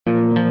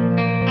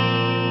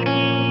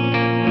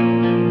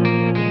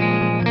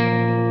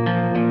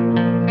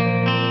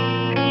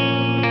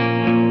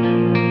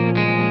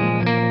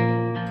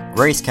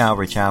Grace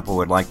Calvary Chapel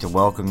would like to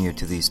welcome you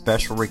to these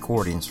special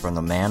recordings from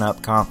the Man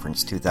Up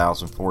Conference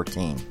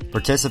 2014.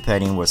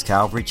 Participating was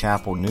Calvary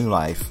Chapel New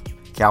Life,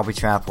 Calvary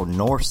Chapel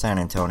North San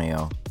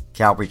Antonio,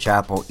 Calvary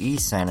Chapel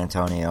East San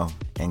Antonio,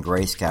 and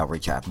Grace Calvary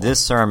Chapel. This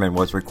sermon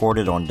was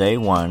recorded on Day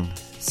 1,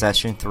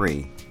 Session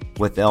 3,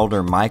 with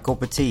Elder Michael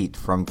Petit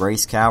from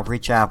Grace Calvary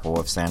Chapel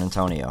of San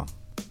Antonio.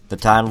 The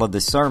title of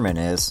the sermon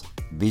is,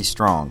 Be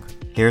Strong.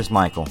 Here's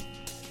Michael.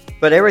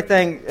 But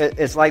everything,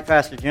 it's like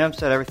Pastor Jim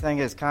said, everything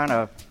is kind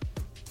of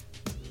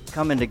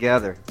coming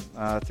together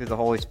through the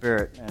Holy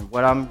Spirit. And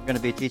what I'm going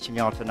to be teaching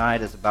y'all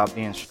tonight is about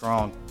being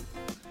strong.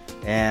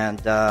 And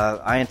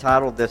I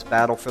entitled this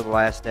Battle for the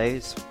Last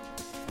Days,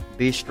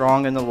 Be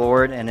Strong in the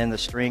Lord and in the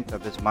Strength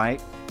of His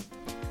Might,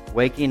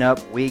 Waking Up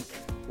Weak,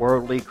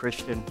 Worldly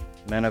Christian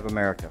Men of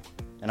America.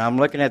 And I'm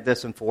looking at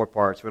this in 4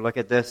 parts. We look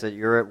at this that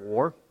you're at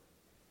war.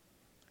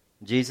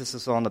 Jesus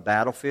is on the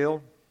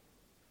battlefield.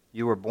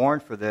 You were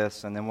born for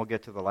this, and then we'll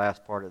get to the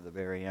last part at the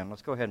very end.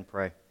 Let's go ahead and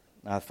pray.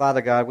 Father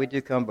God, we do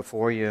come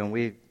before you, and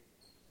we,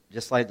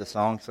 just like the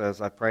song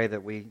says, I pray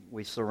that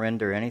we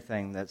surrender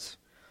anything that's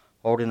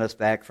holding us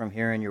back from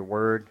hearing your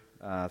word,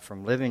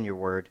 from living your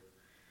word.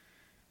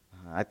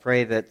 I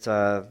pray that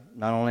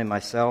not only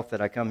myself,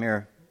 that I come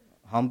here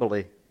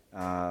humbly,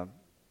 that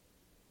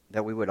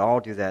we would all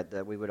do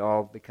that we would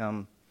all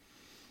become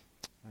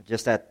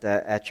just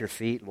at your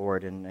feet,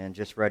 Lord, and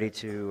just ready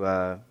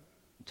to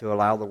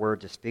allow the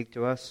word to speak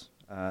to us,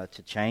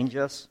 to change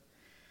us,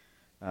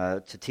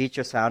 to teach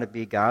us how to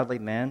be godly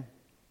men,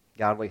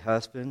 godly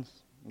husbands,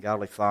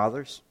 godly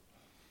fathers.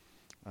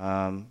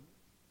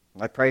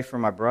 I pray for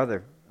my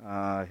brother.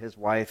 His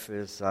wife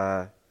is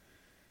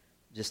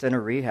just in a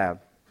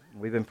rehab.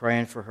 We've been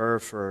praying for her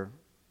for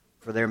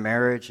their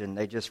marriage, and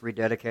they just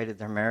rededicated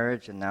their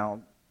marriage, and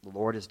now the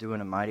Lord is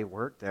doing a mighty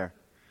work there.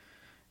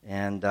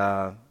 And,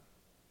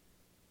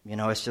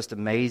 it's just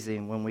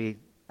amazing when we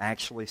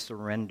actually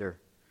surrender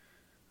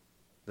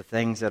the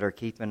things that are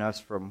keeping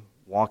us from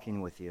walking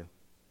with you.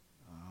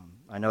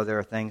 I know there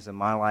are things in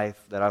my life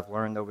that I've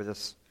learned over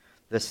this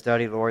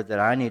study, Lord, that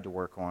I need to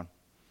work on.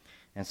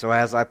 And so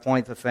as I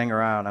point the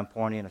finger out, I'm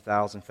pointing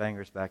 1,000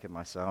 fingers back at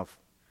myself.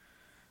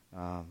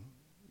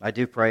 I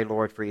do pray,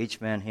 Lord, for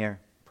each man here.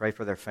 Pray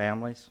for their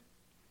families.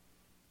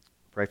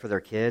 Pray for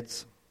their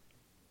kids.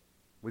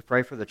 We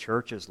pray for the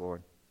churches,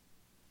 Lord.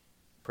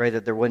 Pray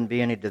that there wouldn't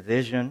be any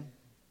division,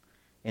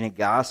 any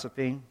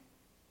gossiping,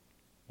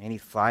 any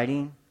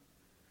fighting.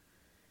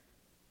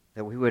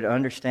 That we would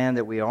understand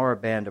that we are a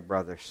band of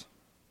brothers.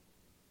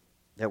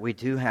 That we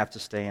do have to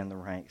stay in the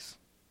ranks.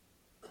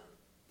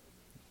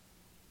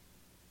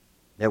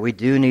 That we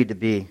do need to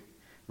be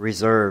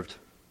reserved,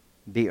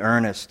 be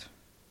earnest,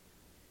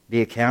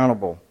 be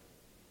accountable,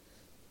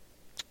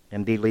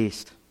 and be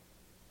least.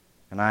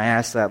 And I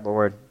ask that,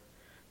 Lord,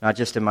 not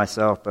just in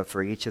myself, but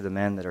for each of the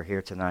men that are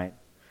here tonight.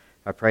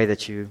 I pray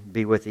that you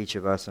be with each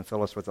of us and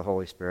fill us with the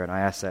Holy Spirit.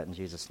 I ask that in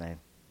Jesus' name.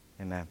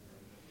 Amen.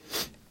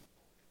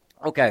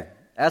 Okay,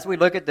 as we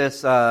look at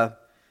this,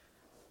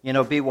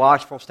 be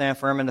watchful, stand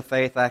firm in the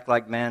faith, act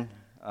like men,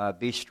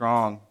 be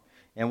strong.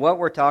 And what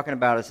we're talking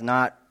about is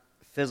not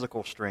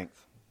physical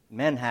strength.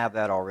 Men have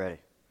that already.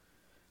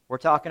 We're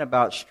talking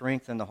about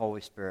strength in the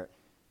Holy Spirit.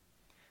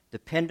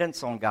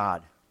 Dependence on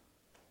God,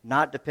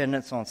 not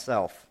dependence on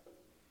self.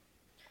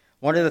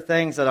 One of the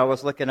things that I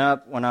was looking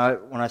up when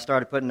I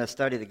started putting this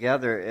study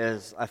together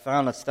is I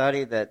found a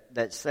study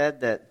that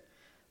said that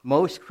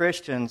most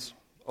Christians,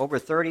 over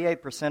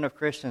 38% of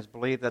Christians,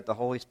 believe that the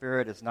Holy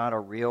Spirit is not a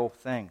real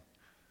thing,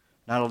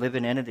 not a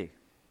living entity.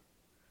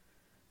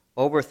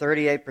 Over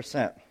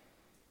 38%.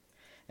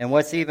 And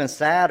what's even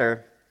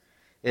sadder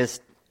is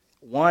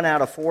 1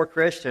 out of 4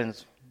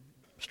 Christians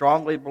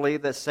strongly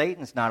believe that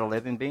Satan's not a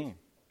living being.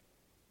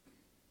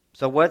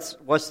 So what's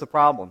the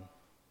problem?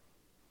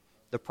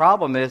 The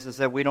problem is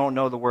that we don't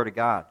know the Word of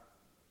God.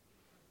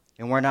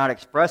 And we're not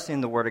expressing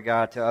the Word of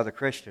God to other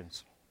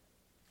Christians.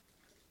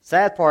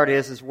 Sad part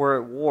is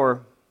we're at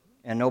war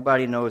and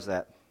nobody knows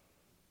that.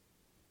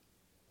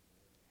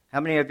 How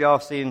many of y'all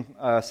have seen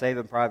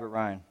Saving Private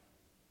Ryan?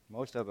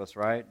 Most of us,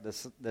 right?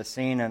 The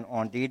scene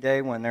on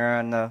D-Day when they're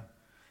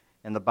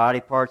in the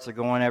body parts are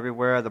going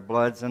everywhere, the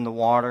blood's in the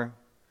water.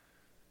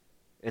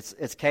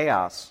 It's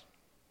chaos.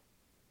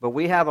 But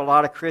we have a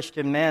lot of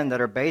Christian men that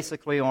are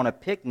basically on a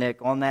picnic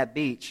on that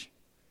beach,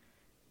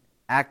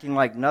 acting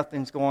like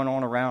nothing's going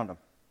on around them.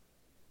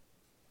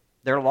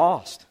 They're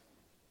lost.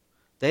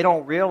 They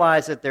don't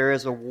realize that there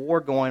is a war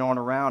going on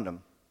around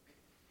them.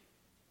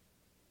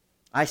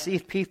 I see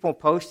people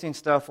posting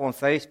stuff on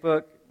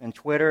Facebook and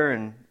Twitter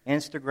and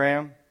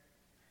Instagram,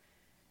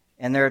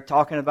 and they're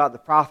talking about the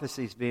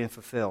prophecies being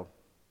fulfilled.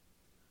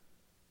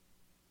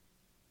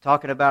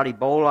 Talking about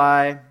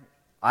Ebola,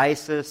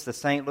 ISIS, the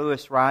St.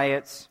 Louis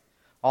riots,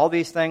 all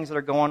these things that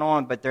are going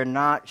on, but they're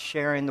not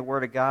sharing the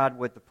Word of God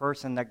with the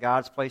person that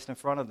God's placed in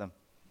front of them.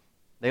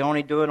 They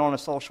only do it on a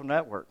social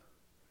network.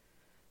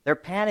 They're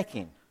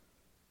panicking.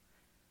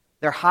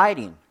 They're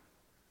hiding.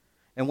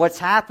 And what's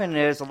happened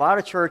is a lot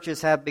of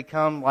churches have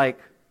become like,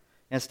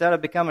 instead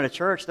of becoming a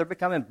church, they're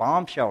becoming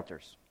bomb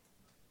shelters.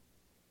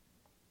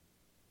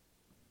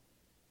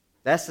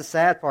 That's the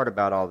sad part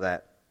about all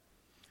that.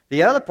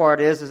 The other part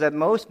is that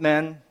most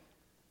men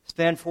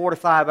spend 4 to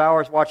 5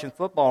 hours watching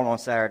football on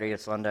Saturday and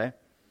Sunday.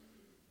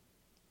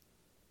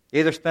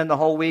 Either spend the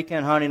whole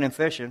weekend hunting and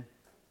fishing.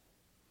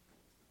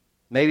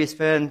 Maybe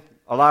spend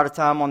a lot of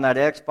time on that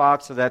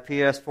Xbox or that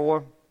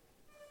PS4.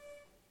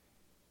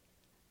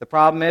 The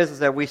problem is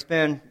that we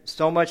spend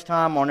so much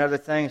time on other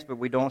things, but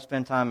we don't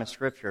spend time in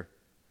Scripture.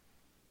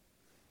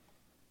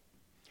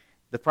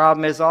 The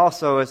problem is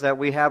also is that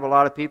we have a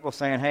lot of people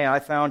saying, hey, I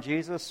found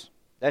Jesus.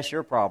 That's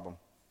your problem,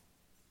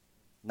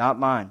 not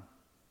mine.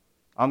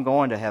 I'm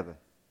going to heaven.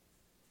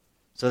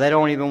 So they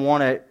don't even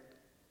want to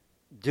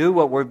do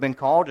what we've been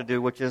called to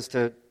do, which is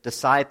to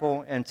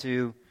disciple and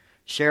to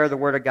share the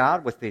Word of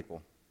God with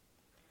people.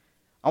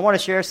 I want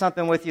to share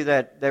something with you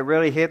that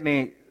really hit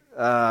me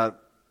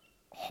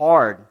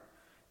hard,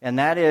 and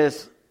that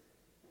is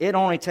it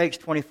only takes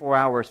 24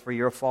 hours for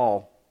your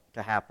fall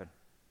to happen.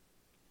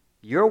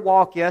 Your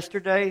walk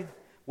yesterday,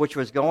 which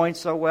was going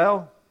so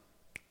well,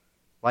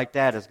 like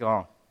that, is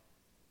gone.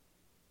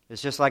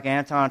 It's just like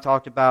Anton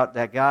talked about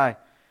that guy.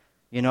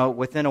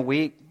 Within a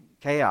week,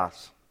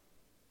 chaos.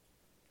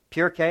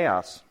 Pure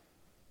chaos.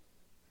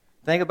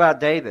 Think about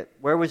David.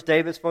 Where was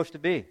David supposed to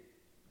be?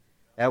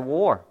 At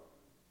war.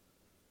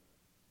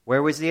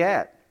 Where was he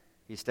at?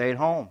 He stayed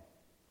home.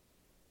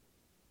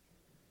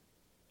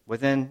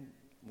 Within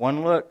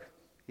one look,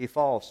 he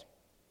falls.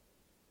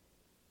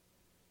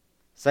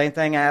 Same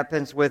thing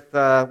happens with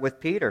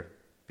Peter.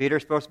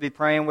 Peter's supposed to be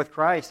praying with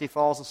Christ. He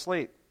falls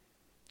asleep.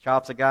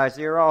 Chops a guy's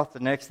ear off. The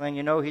next thing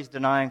you know, he's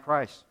denying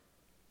Christ.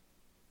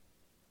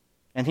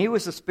 And he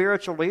was the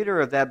spiritual leader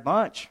of that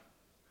bunch.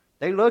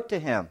 They looked to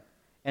him,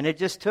 and it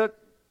just took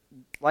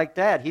like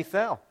that. He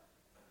fell.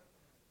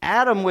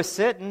 Adam was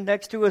sitting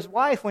next to his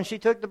wife when she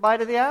took the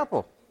bite of the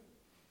apple.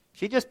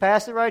 She just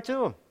passed it right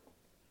to him.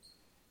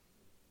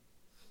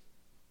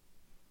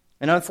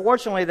 And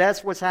unfortunately,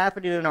 that's what's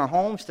happening in our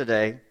homes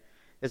today,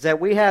 is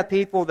that we have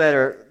people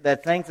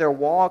that think their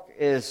walk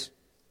is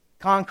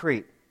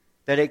concrete,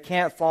 that it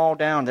can't fall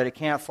down, that it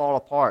can't fall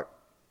apart.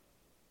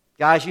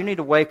 Guys, you need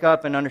to wake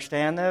up and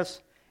understand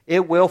this.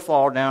 It will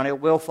fall down.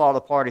 It will fall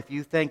apart. If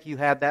you think you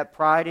have that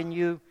pride in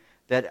you,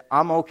 that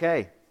I'm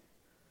okay.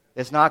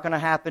 It's not going to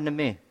happen to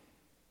me.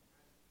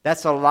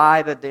 That's a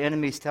lie that the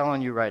enemy's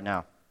telling you right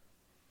now.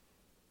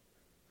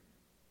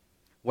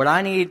 What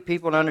I need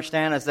people to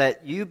understand is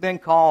that you've been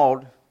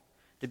called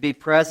to be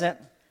present,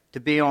 to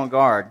be on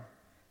guard.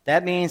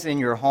 That means in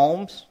your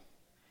homes,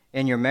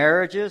 in your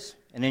marriages,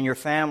 and in your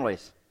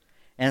families.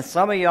 And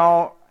some of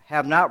y'all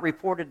have not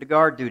reported to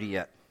guard duty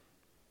yet.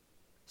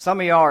 Some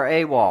of y'all are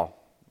AWOL.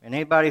 And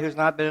anybody who's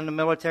not been in the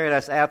military,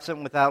 that's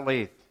absent without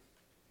leave.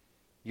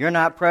 You're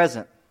not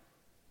present.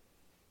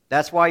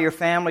 That's why your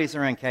families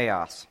are in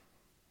chaos.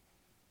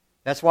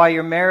 That's why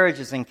your marriage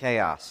is in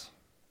chaos.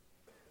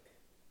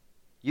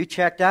 You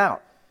checked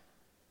out.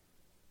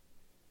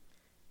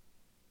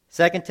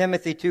 2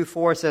 Timothy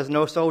 2:4 says,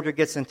 no soldier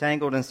gets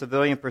entangled in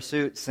civilian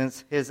pursuit,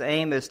 since his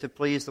aim is to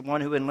please the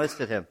one who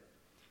enlisted him.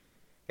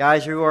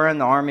 Guys, you are in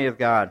the army of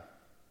God.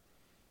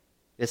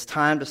 It's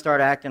time to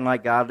start acting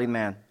like godly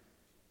men.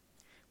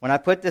 When I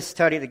put this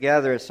study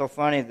together, it's so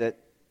funny that,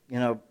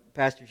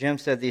 Pastor Jim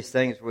said these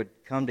things would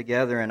come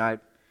together, and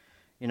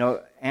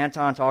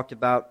Anton talked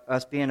about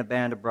us being a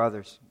band of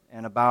brothers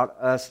and about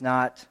us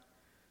not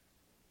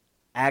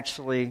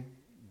actually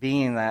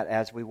being that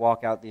as we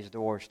walk out these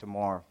doors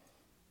tomorrow.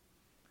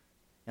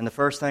 And the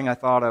first thing I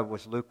thought of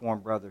was lukewarm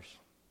brothers.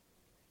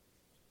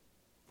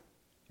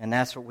 And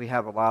that's what we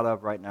have a lot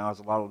of right now, is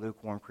a lot of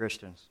lukewarm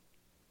Christians.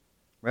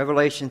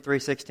 Revelation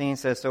 3:16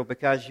 says, so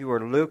because you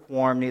are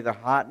lukewarm, neither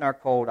hot nor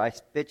cold, I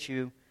spit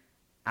you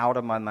out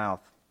of my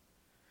mouth.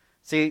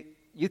 See,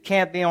 you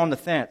can't be on the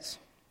fence,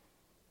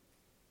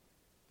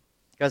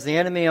 because the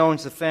enemy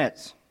owns the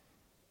fence.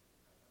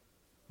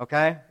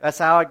 Okay? That's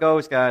how it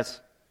goes,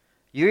 guys.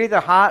 You're either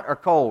hot or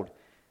cold.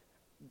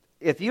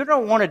 If you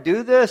don't want to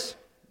do this,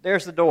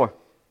 there's the door.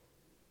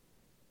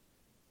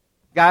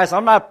 Guys,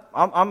 I'm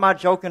not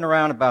joking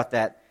around about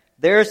that.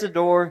 There's the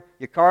door.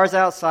 Your car's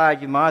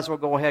outside. You might as well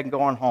go ahead and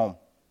go on home.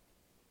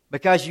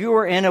 Because you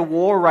are in a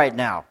war right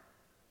now.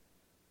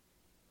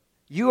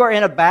 You are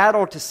in a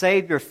battle to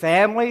save your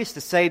families,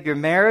 to save your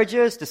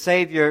marriages, to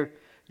save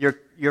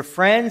your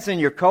friends and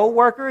your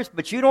co-workers,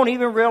 but you don't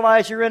even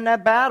realize you're in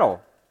that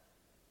battle.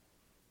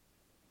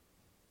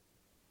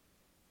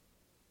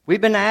 We've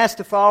been asked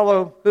to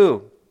follow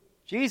who?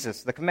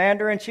 Jesus, the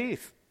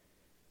commander-in-chief.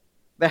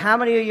 But how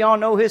many of y'all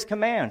know his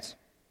commands?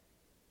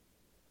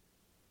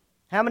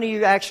 How many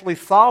of you actually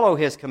follow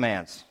his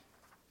commands?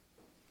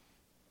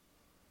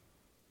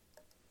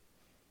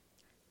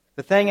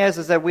 The thing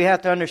is that we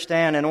have to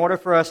understand, in order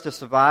for us to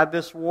survive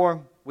this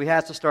war, we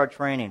have to start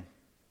training.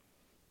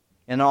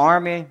 In the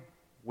Army,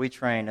 we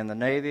train. In the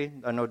Navy,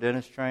 I know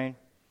Dennis trained.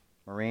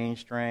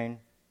 Marines train.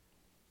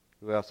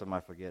 Who else am I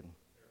forgetting?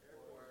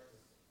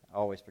 I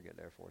always forget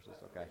the Air Force.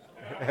 It's okay.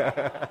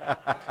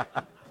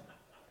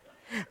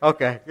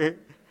 Okay.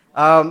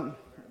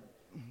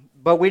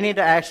 But we need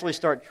to actually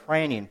start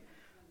training.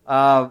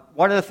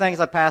 One of the things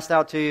I passed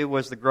out to you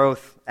was the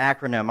growth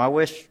acronym. I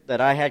wish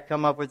that I had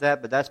come up with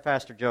that, but that's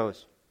Pastor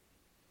Joe's.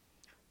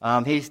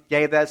 He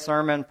gave that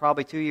sermon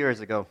probably 2 years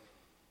ago.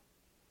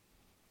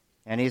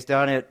 And he's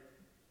done it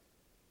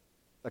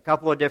a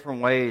couple of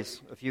different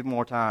ways a few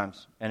more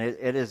times. And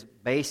it is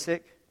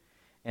basic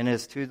and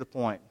is to the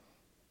point.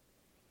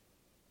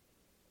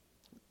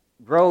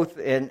 Growth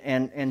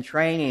and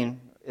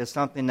training is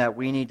something that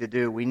we need to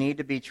do. We need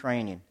to be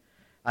training.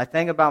 I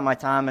think about my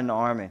time in the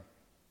Army.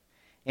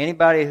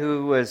 Anybody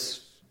who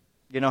has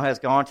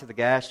gone to the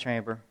gas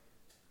chamber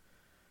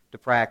to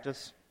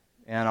practice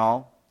and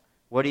all,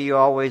 what do you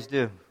always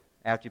do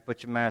after you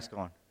put your mask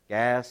on?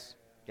 Gas,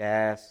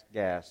 gas,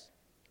 gas.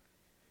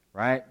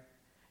 Right?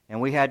 And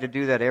we had to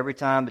do that every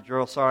time the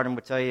drill sergeant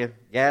would tell you,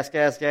 gas,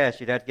 gas, gas.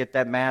 You'd have to get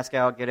that mask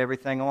out, get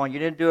everything on. You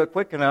didn't do it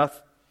quick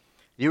enough.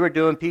 You were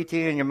doing PT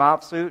in your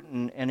mop suit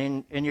and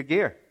in your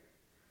gear.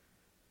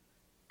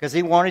 Because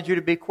he wanted you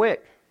to be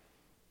quick.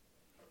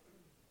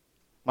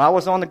 I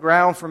was on the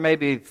ground for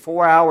maybe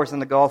 4 hours in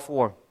the Gulf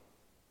War.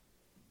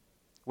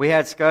 We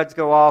had scuds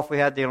go off, we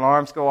had the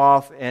alarms go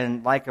off,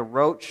 and like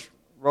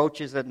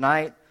roaches at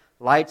night,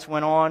 lights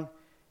went on.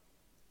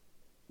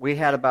 We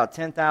had about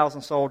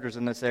 10,000 soldiers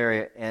in this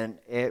area, and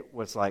it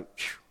was like,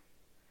 phew,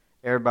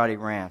 everybody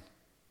ran.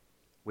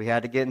 We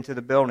had to get into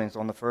the buildings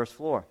on the first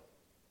floor.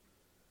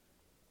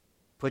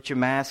 Put your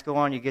mask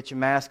on, you get your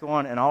mask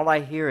on, and all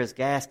I hear is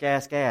gas,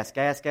 gas, gas,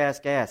 gas,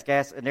 gas, gas,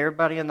 gas, and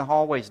everybody in the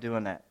hallway's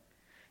doing that.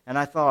 And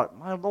I thought,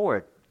 my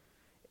Lord,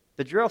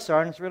 the drill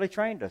sergeants really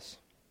trained us.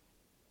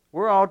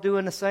 We're all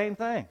doing the same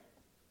thing.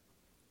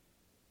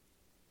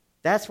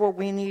 That's what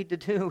we need to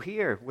do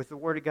here with the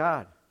Word of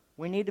God.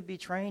 We need to be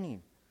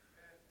training.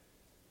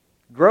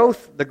 The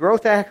growth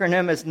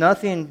acronym is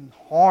nothing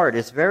hard.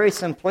 It's very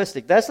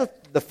simplistic. That's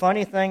the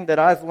funny thing that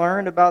I've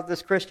learned about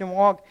this Christian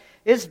walk.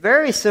 It's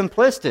very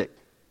simplistic.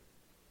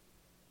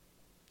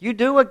 You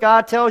do what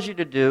God tells you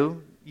to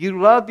do.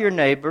 You love your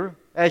neighbor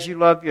as you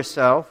love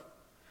yourself.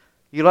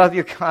 You love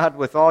your God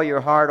with all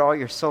your heart, all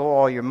your soul,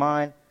 all your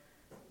mind.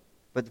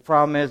 But the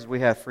problem is we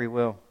have free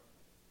will.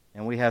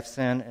 And we have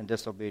sin and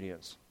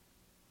disobedience.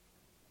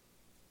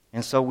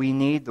 And so we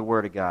need the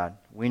Word of God.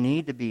 We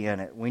need to be in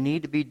it. We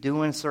need to be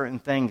doing certain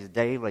things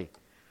daily.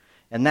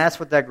 And that's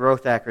what that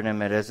growth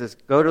acronym is. It's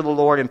go to the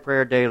Lord in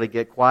prayer daily.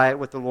 Get quiet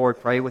with the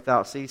Lord. Pray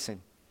without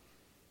ceasing.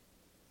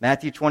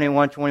 Matthew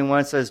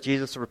 21:21 says,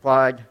 Jesus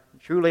replied,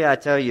 truly I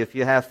tell you, if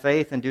you have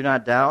faith and do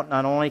not doubt,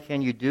 not only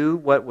can you do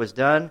what was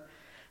done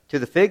to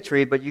the fig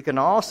tree, but you can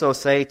also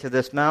say to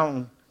this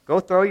mountain,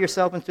 go throw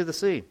yourself into the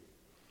sea,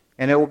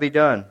 and it will be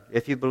done.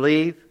 If you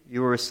believe,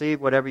 you will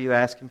receive whatever you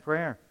ask in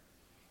prayer.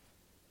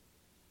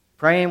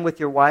 Praying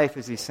with your wife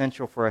is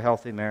essential for a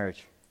healthy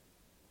marriage.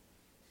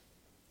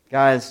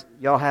 Guys,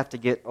 y'all have to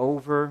get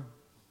over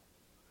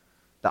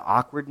the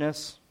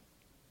awkwardness.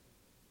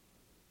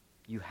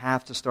 You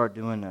have to start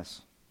doing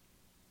this.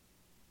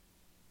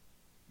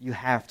 You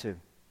have to.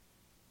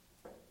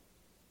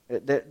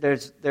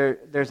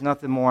 There's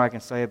nothing more I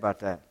can say about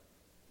that.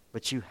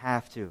 But you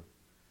have to.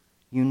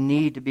 You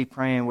need to be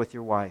praying with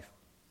your wife.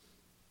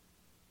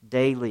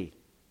 Daily.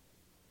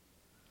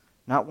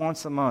 Not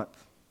once a month.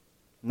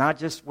 Not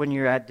just when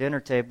you're at dinner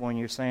table and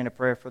you're saying a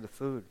prayer for the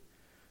food.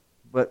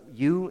 But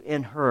you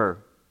and her,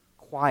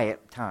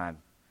 quiet time.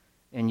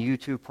 And you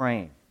two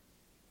praying.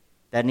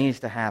 That needs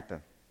to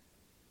happen.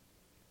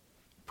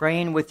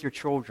 Praying with your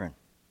children.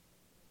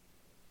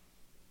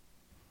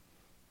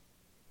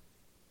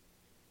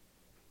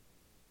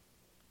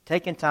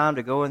 Taking time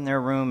to go in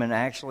their room and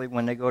actually,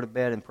 when they go to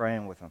bed, and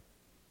praying with them.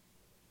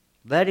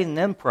 Letting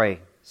them pray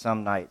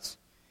some nights.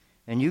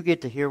 And you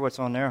get to hear what's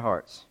on their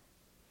hearts.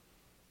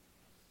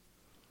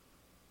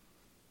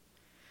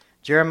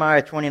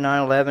 Jeremiah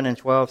 29:11 and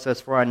 12 says,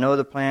 for I know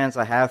the plans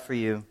I have for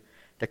you,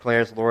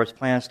 declares the Lord,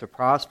 plans to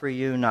prosper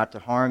you, not to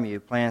harm you,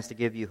 plans to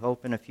give you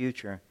hope in a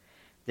future.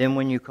 Then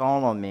when you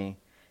call on me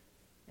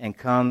and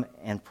come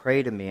and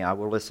pray to me, I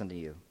will listen to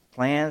you.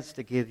 Plans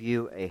to give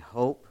you a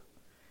hope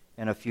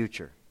and a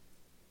future.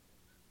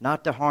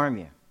 Not to harm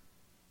you.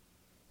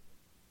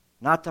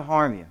 Not to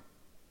harm you.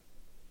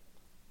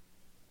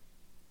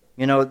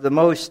 You know, the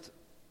most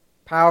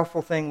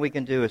powerful thing we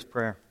can do is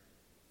prayer.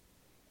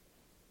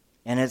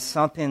 And it's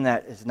something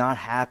that is not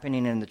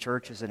happening in the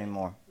churches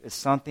anymore. It's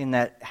something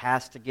that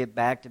has to get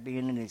back to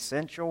being an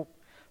essential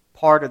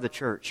part of the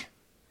church.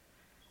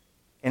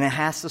 And it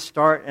has to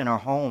start in our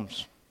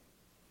homes.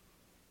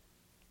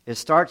 It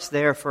starts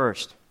there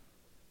first.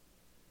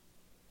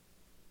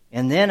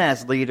 And then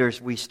as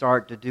leaders, we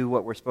start to do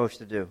what we're supposed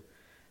to do.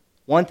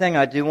 One thing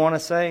I do want to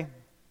say,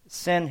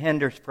 sin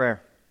hinders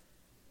prayer.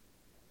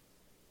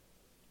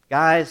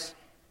 Guys,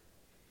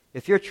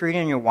 if you're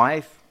treating your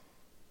wife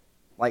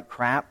like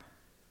crap,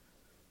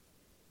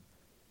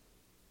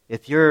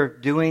 if you're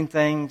doing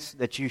things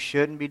that you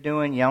shouldn't be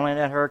doing, yelling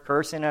at her,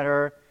 cursing at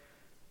her,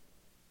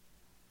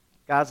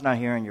 God's not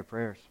hearing your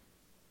prayers.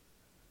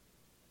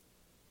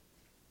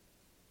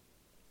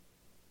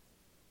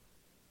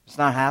 It's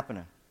not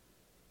happening.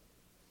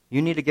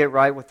 You need to get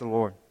right with the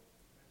Lord.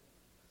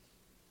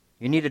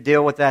 You need to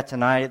deal with that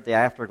tonight at the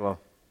Afterglow.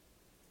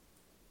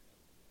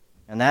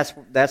 And that's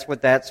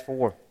what that's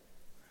for.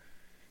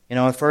 You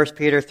know, in 1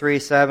 Peter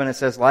 3:7 it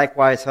says,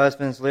 "Likewise,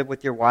 husbands, live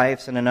with your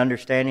wives in an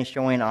understanding,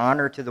 showing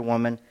honor to the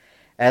woman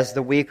as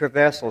the weaker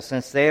vessel,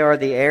 since they are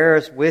the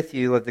heirs with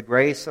you of the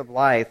grace of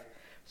life,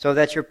 so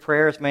that your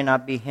prayers may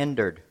not be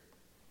hindered."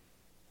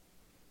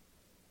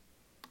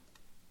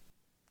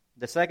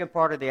 The second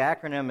part of the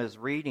acronym is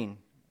reading,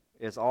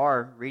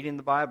 reading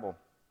the Bible.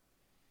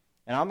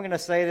 And I'm going to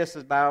say this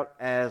about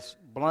as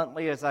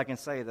bluntly as I can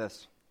say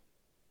this.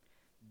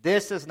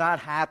 This is not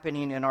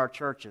happening in our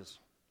churches.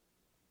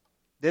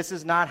 This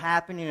is not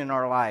happening in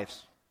our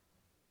lives.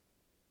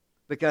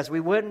 Because we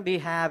wouldn't be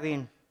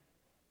having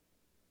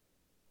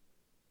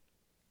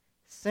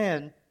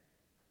sin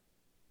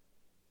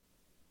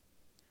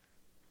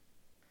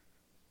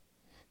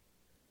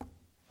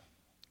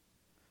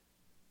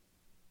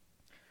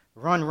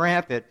run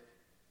rampant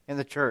in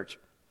the church.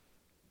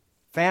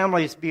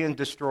 Families being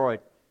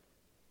destroyed.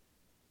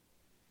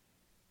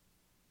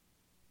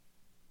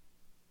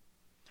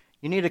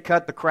 You need to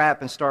cut the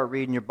crap and start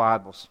reading your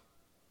Bibles.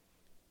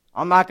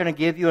 I'm not going to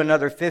give you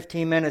another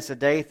 15 minutes a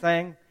day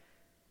thing,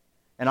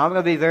 and I'm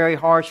going to be very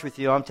harsh with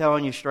you. I'm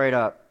telling you straight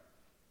up.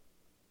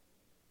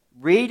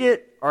 Read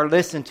it or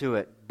listen to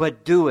it,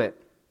 but do it.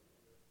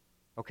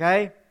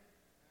 Okay?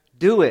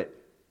 Do it.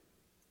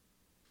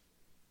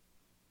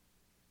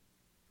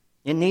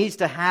 It needs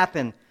to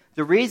happen.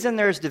 The reason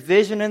there's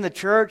division in the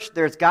church,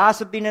 there's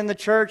gossiping in the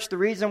church, the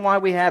reason why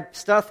we have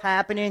stuff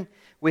happening,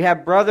 we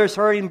have brothers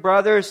hurting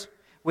brothers,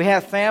 we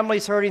have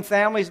families hurting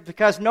families,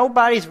 because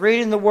nobody's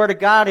reading the Word of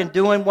God and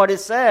doing what it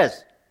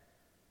says.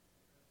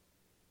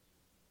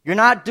 You're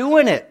not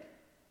doing it.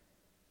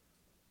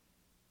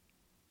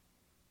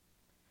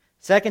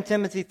 2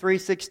 Timothy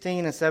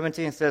 3:16 and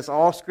 17 says,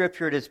 "All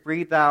Scripture is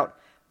breathed out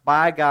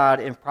by God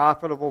and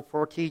profitable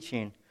for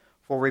teaching,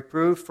 for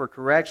reproof, for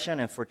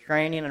correction, and for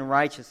training in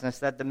righteousness,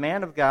 that the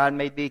man of God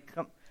may be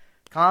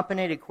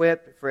competent,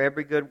 equipped for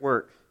every good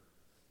work."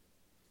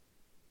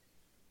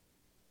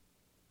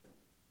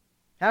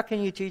 How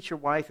can you teach your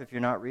wife if you're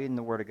not reading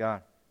the Word of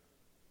God?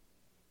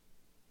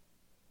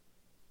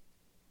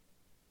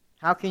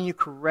 How can you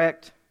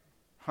correct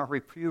or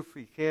reproof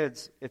your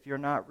kids if you're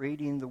not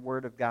reading the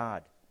Word of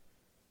God?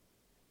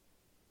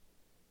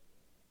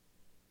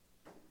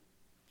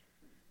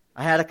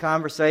 I had a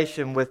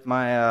conversation with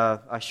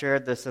I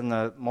shared this in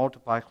the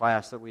Multiply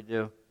class that we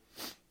do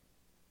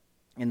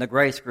in the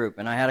Grace group,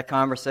 and I had a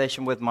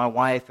conversation with my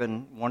wife,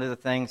 and one of the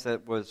things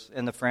that was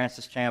in the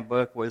Francis Chan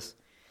book was,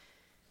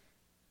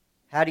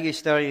 how do you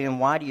study and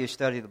why do you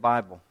study the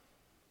Bible?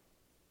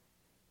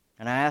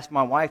 And I asked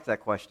my wife that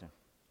question.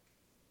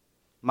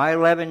 My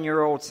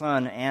 11-year-old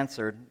son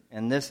answered,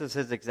 and this is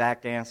his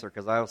exact answer,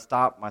 because I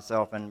stopped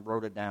myself and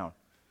wrote it down.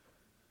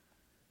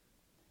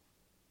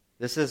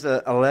 This is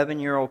an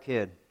 11-year-old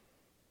kid.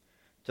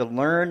 "To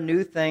learn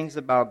new things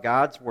about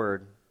God's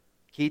Word,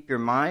 keep your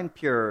mind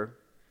pure,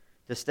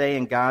 to stay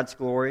in God's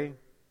glory,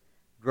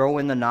 grow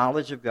in the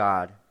knowledge of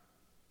God,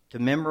 to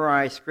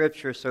memorize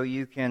Scripture so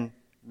you can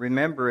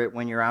remember it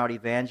when you're out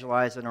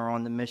evangelizing or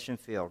on the mission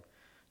field,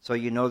 so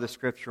you know the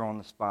Scripture on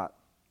the spot."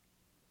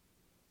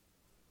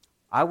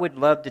 I would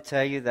love to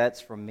tell you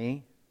that's from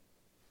me.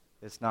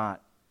 It's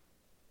not.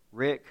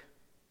 Rick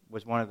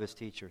was one of his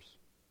teachers.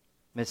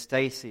 Miss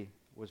Stacy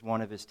was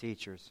one of his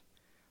teachers.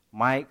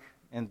 Mike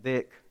and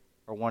Vic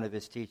are one of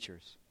his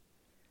teachers.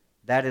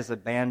 That is a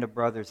band of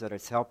brothers that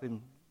is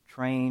helping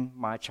train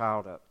my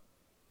child up.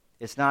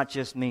 It's not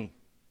just me.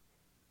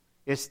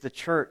 It's the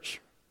church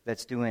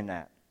that's doing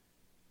that.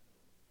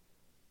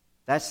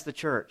 That's the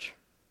church.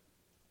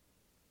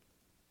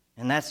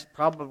 And that's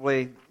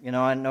probably,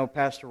 I know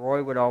Pastor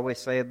Roy would always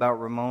say about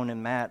Ramon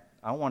and Matt,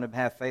 I want to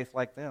have faith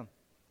like them.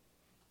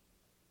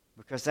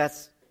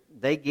 Because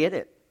they get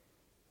it.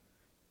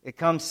 It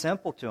comes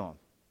simple to them.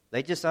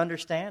 They just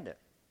understand it.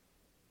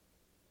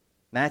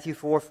 Matthew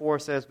 4:4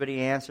 says, "But he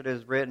answered,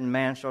 as written,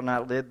 man shall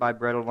not live by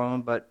bread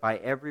alone, but by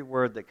every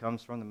word that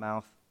comes from the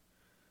mouth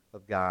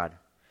of God."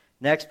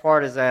 Next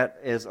part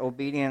is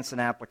obedience and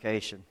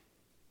application.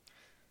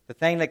 The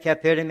thing that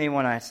kept hitting me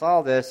when I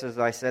saw this is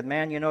I said,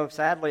 man,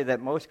 sadly that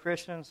most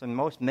Christians and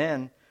most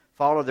men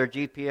follow their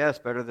GPS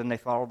better than they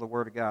follow the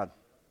Word of God.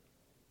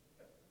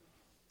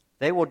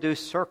 They will do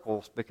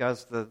circles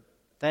because the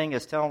thing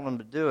is telling them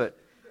to do it,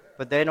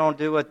 but they don't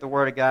do what the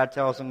Word of God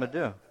tells them to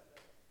do.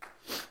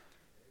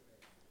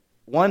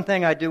 One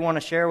thing I do want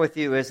to share with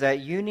you is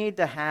that you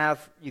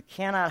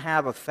cannot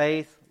have a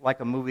faith like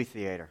a movie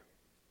theater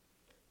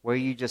where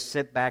you just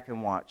sit back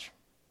and watch.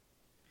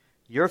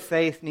 Your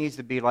faith needs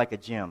to be like a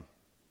gym.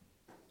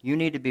 You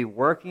need to be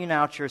working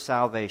out your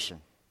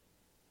salvation.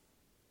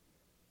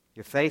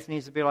 Your faith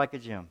needs to be like a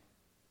gym.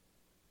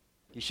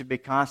 You should be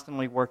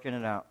constantly working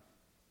it out.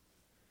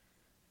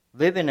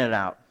 Living it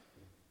out.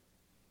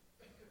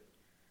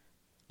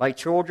 Like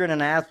children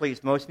and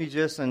athletes, most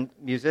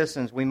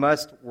musicians, we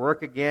must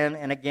work again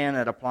and again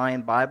at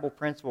applying Bible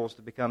principles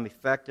to become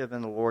effective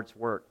in the Lord's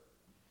work.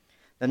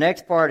 The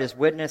next part is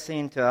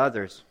witnessing to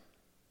others.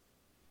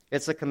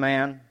 It's a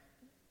command.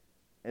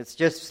 It's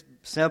just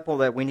simple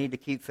that we need to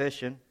keep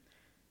fishing.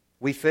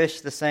 We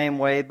fish the same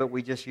way, but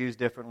we just use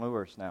different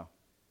lures now.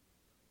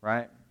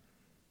 Right?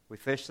 We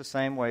fish the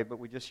same way, but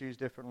we just use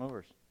different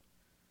lures.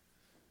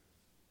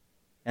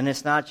 And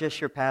it's not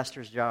just your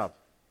pastor's job.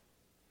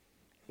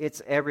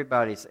 It's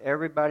everybody's.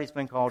 Everybody's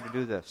been called to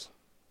do this.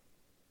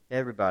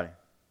 Everybody.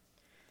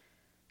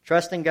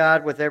 Trusting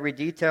God with every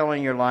detail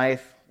in your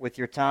life, with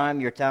your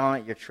time, your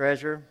talent, your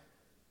treasure,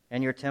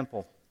 and your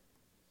temple.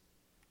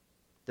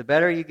 The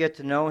better you get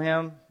to know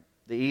Him,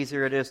 the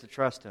easier it is to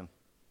trust Him.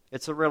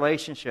 It's a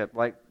relationship.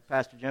 Like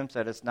Pastor Jim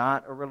said, it's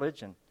not a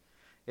religion.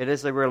 It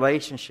is a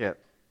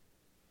relationship.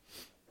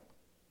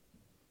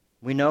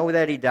 We know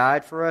that He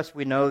died for us.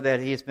 We know that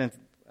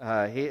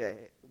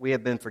we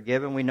have been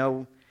forgiven. We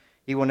know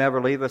He will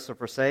never leave us or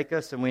forsake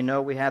us, and we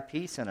know we have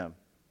peace in Him.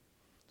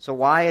 So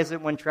why is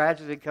it when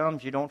tragedy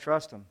comes you don't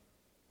trust Him?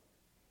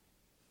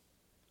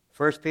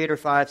 1 Peter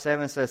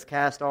 5:7 says,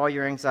 "Cast all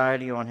your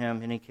anxiety on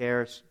Him, and He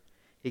cares.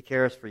 He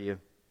cares for you."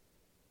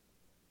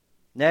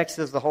 Next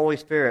is the Holy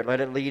Spirit.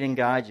 Let it lead and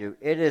guide you.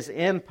 It is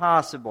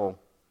impossible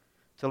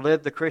to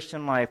live the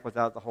Christian life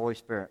without the Holy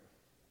Spirit.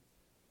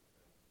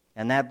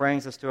 And that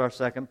brings us to our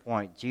second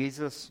point.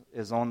 Jesus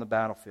is on the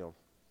battlefield.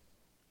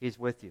 He's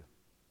with you.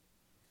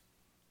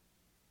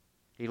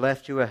 He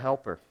left you a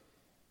helper.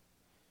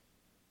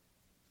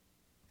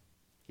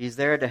 He's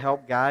there to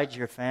help guide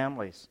your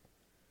families,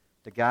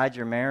 to guide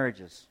your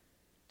marriages,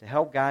 to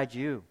help guide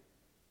you.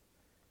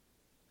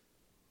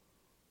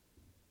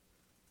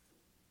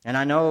 And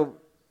I know,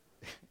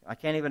 I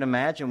can't even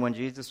imagine when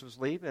Jesus was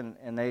leaving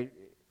and the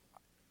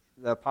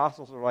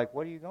apostles were like,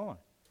 "What are you going?"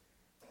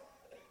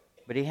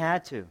 But He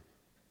had to.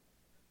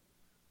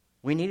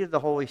 We needed the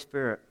Holy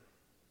Spirit.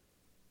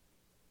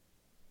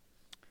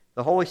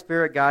 The Holy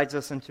Spirit guides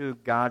us into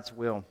God's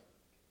will.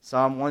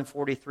 Psalm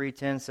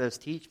 143:10 says,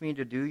 "Teach me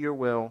to do your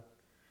will,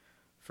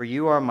 for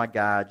you are my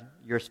God.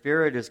 Your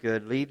Spirit is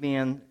good. Lead me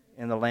in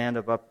the land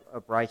of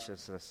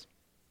righteousness."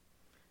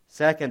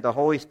 Second, the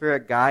Holy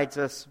Spirit guides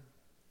us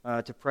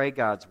to pray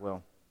God's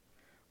will.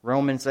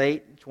 Romans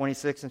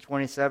 8:26 and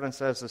 27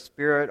 says, "The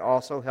Spirit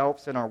also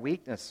helps in our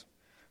weakness,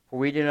 for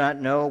we do not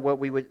know what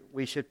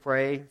we should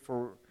pray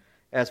for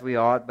as we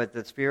ought, but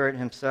the Spirit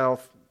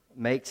Himself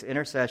makes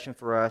intercession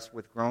for us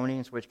with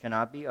groanings which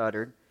cannot be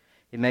uttered.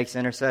 He makes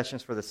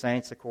intercessions for the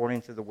saints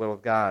according to the will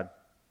of God."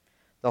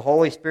 The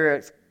Holy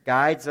Spirit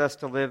guides us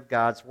to live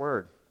God's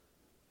Word.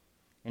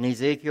 In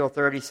Ezekiel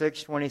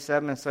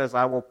 36:27 says,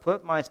 "I will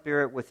put my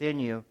Spirit within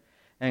you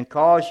and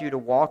cause you to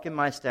walk in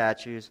my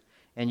statutes,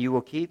 and you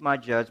will keep my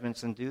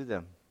judgments and do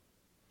them."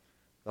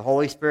 The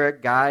Holy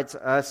Spirit guides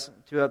us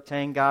to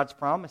obtain God's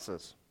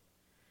promises.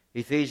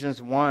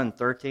 Ephesians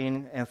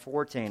 1:13 and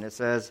 14, it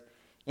says,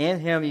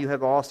 "In Him you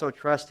have also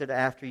trusted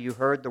after you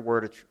heard the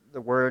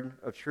word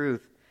of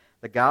truth,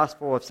 the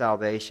gospel of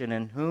salvation,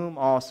 in whom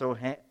also,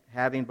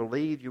 having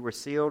believed, you were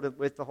sealed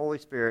with the Holy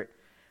Spirit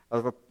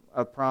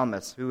of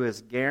promise, who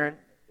is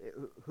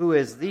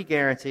the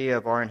guarantee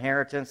of our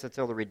inheritance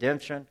until the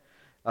redemption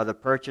of the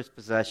purchased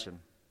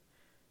possession."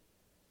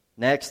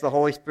 Next, the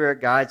Holy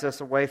Spirit guides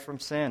us away from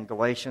sin.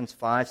 Galatians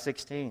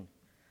 5:16.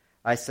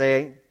 "I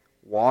say,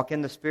 walk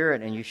in the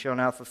Spirit, and you shall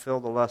not fulfill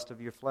the lust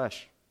of your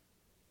flesh."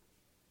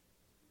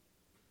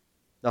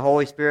 The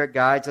Holy Spirit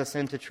guides us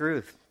into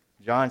truth.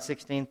 John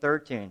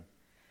 16:13.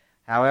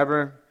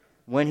 "However,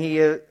 when He,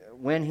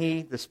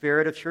 the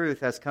Spirit of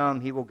truth, has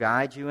come, He will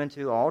guide you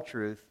into all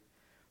truth.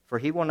 For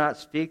He will not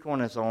speak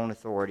on His own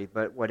authority,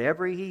 but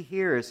whatever He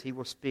hears, He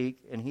will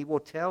speak, and He will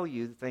tell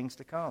you the things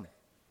to come."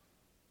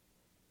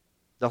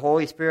 The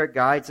Holy Spirit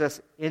guides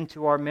us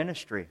into our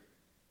ministry.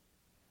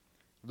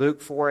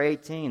 Luke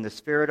 4:18, "The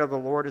Spirit of the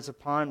Lord is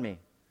upon me,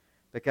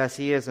 because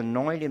He has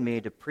anointed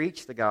me to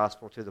preach the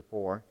gospel to the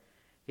poor.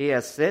 He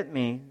has sent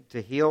me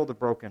to heal the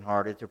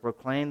brokenhearted, to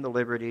proclaim the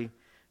liberty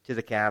to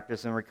the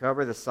captives, and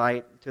recover the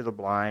sight to the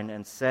blind,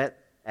 and set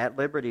at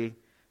liberty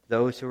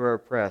those who are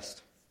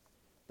oppressed."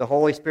 The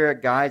Holy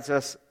Spirit guides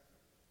us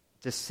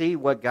to see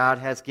what God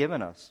has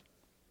given us.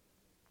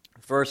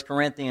 1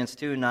 Corinthians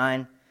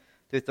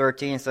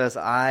 2:9-13 says,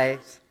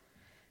 "Eyes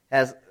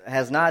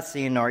has not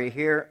seen, nor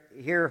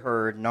ear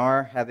heard,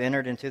 nor have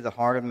entered into the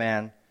heart of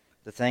man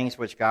the things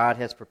which God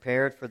has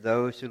prepared for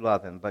those who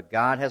love Him. But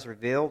God has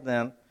revealed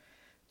them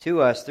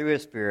to us through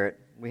His Spirit.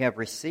 We have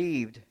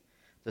received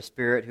the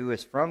Spirit who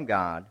is from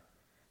God,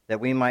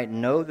 that we might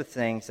know the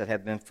things that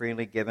have been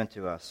freely given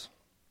to us."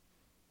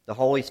 The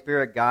Holy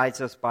Spirit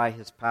guides us by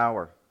His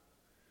power.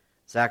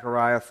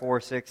 Zechariah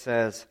 4:6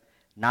 says,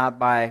 not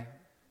by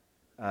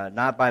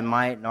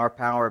might nor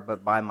power,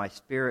 but by my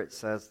Spirit,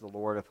 says the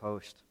Lord of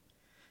hosts."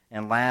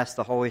 And last,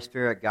 the Holy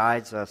Spirit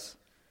guides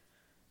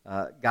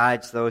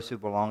those who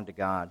belong to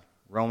God.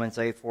 Romans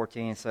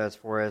 8:14 says,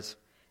 "For as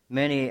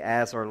many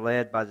as are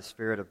led by the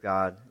Spirit of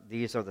God,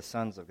 these are the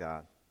sons of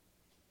God."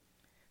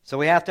 So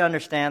we have to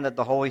understand that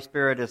the Holy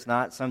Spirit is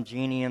not some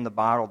genie in the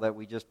bottle that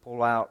we just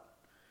pull out,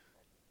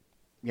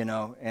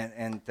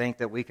 and think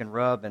that we can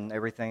rub and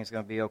everything's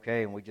going to be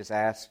okay, and we just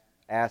ask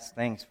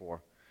things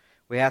for.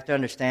 We have to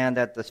understand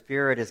that the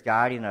Spirit is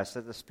guiding us,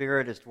 that the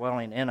Spirit is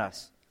dwelling in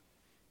us.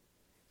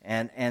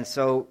 And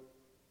so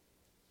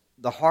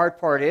the hard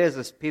part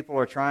is people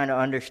are trying to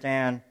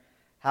understand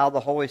how the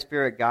Holy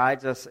Spirit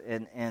guides us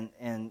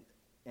and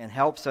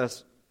helps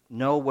us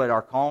know what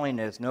our calling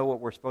is, know what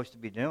we're supposed to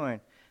be doing.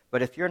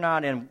 But if you're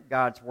not in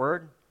God's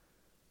Word,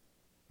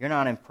 you're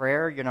not in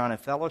prayer, you're not in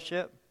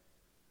fellowship,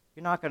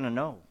 you're not going to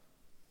know.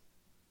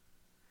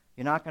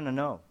 You're not going to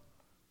know.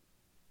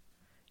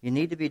 You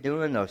need to be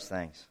doing those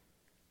things.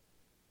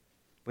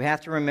 We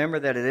have to remember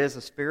that it is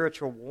a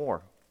spiritual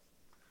war.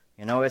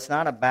 It's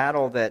not a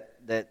battle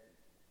that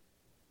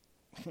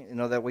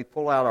we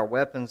pull out our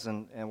weapons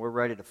and we're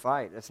ready to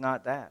fight. It's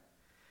not that.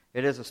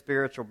 It is a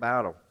spiritual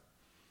battle.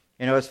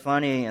 It's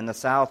funny, in the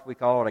South we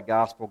call it a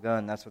gospel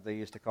gun. That's what they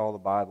used to call the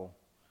Bible.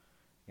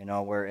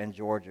 Where in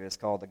Georgia it's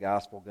called the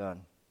gospel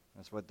gun.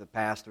 That's what the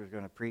pastor is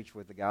going to preach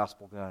with, the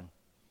gospel gun.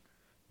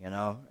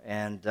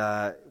 And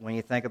when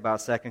you think about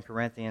 2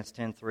 Corinthians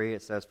 10:3,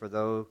 it says, "For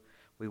though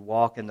we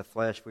walk in the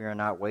flesh, we are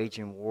not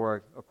waging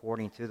war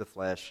according to the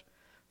flesh.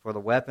 For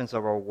the weapons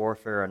of our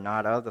warfare are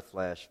not of the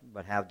flesh,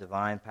 but have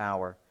divine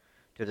power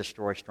to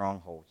destroy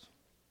strongholds."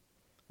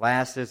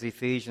 Last is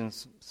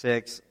Ephesians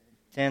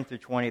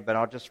 6:10-20, but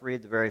I'll just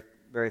read the very,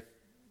 very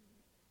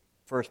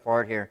first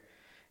part here.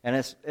 And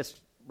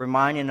it's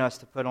reminding us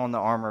to put on the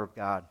armor of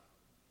God.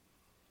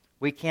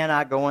 We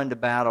cannot go into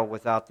battle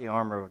without the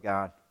armor of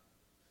God.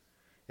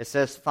 It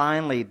says,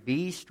 "Finally,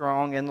 be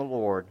strong in the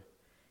Lord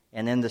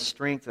and in the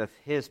strength of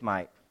His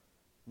might."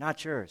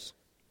 Not yours.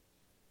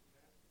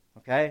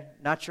 Okay?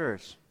 Not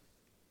yours.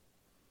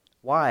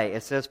 Why?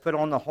 It says, "Put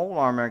on the whole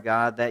armor of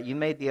God that you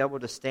may be able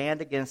to stand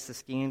against the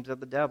schemes of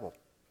the devil."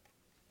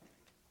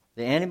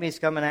 The enemy's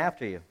coming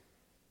after you.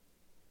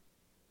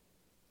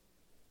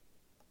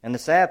 And the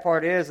sad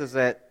part is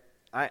that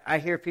I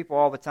hear people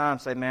all the time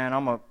say,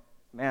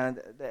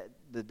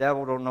 the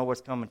devil don't know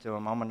what's coming to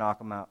him. I'm going to knock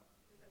him out.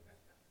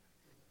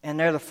 And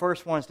they're the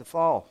first ones to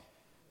fall.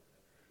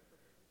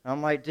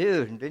 I'm like,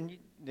 dude, didn't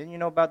you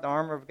know about the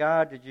armor of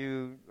God?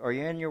 Are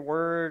you in your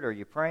word? Are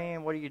you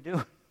praying? What are you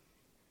doing?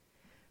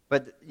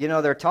 But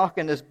they're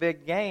talking this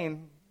big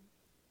game,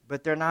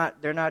 but they're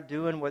not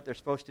doing what they're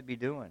supposed to be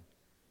doing.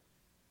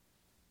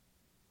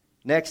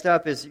 Next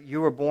up is,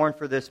 you were born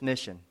for this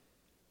mission.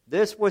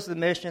 This was the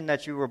mission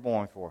that you were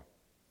born for.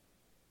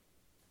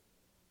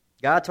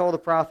 God told the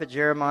prophet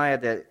Jeremiah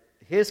that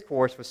his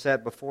course was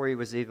set before he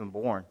was even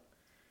born.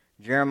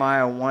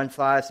 Jeremiah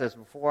 1:5 says,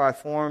 "Before I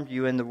formed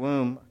you in the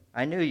womb,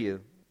 I knew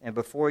you, and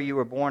before you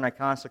were born, I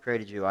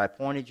consecrated you. I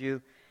appointed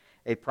you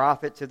a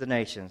prophet to the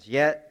nations."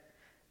 Yet,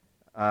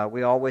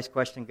 we always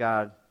question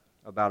God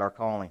about our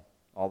calling,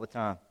 all the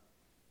time.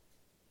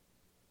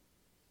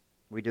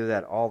 We do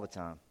that all the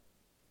time.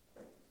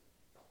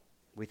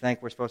 We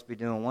think we're supposed to be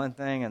doing one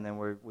thing, and then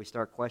we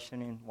start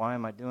questioning, why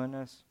am I doing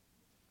this?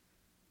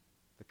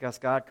 Because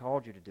God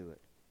called you to do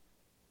it.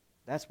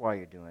 That's why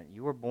you're doing it.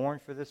 You were born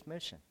for this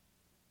mission.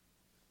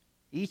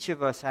 Each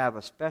of us have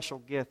a special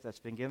gift that's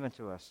been given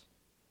to us,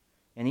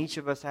 and each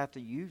of us have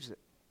to use it.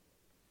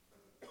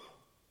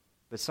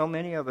 But so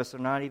many of us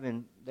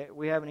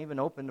we haven't even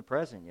opened the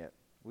present yet.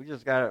 We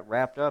just got it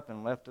wrapped up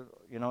and left it.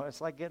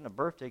 It's like getting a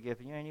birthday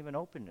gift and you ain't even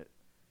opened it.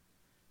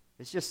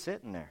 It's just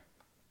sitting there.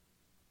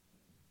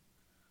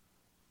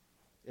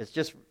 It's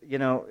just,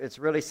 it's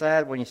really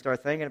sad when you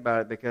start thinking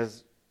about it,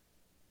 because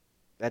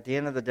at the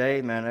end of the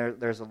day, man,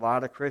 there's a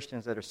lot of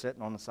Christians that are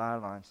sitting on the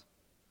sidelines.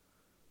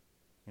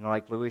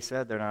 Like Louis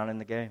said, they're not in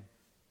the game.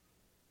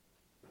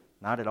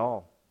 Not at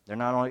all. They're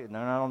not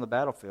on the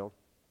battlefield.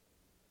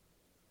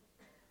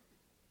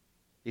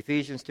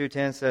 Ephesians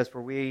 2:10 says,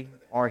 "For we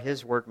are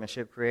His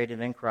workmanship, created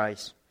in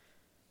Christ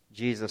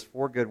Jesus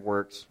for good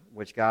works,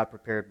 which God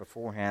prepared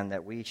beforehand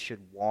that we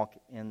should walk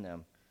in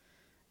them."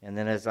 And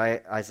then as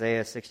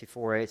Isaiah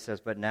 64:8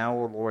 says, "But now,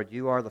 O Lord,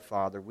 you are the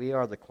Father, we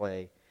are the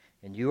clay,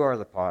 and you are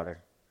the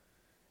potter.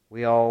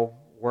 We all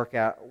work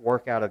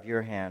out of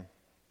your hand."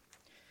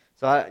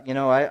 So,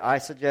 I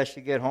suggest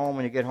you get home.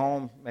 When you get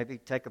home, maybe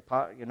take a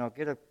pot,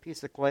 get a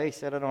piece of clay,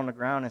 set it on the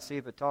ground, and see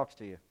if it talks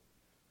to you.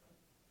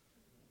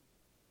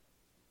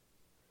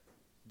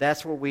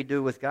 That's what we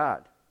do with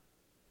God.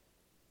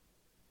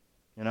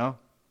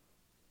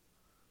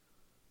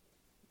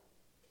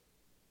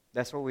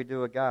 That's what we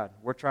do with God.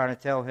 We're trying to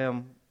tell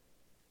Him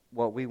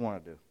what we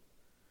want to do.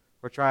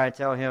 We're trying to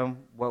tell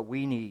Him what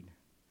we need.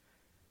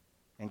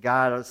 And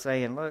God is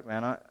saying, look,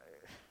 man,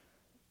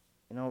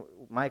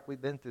 Mike, we've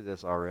been through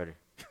this already.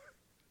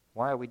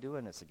 Why are we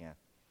doing this again?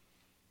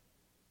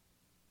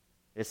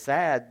 It's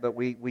sad, but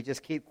we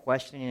just keep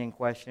questioning and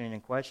questioning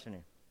and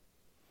questioning.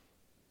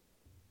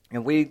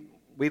 And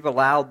we've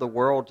allowed the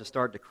world to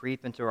start to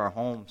creep into our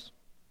homes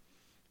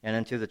and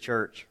into the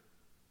church.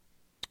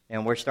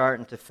 And we're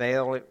starting to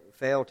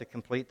fail to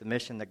complete the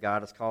mission that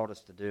God has called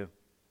us to do.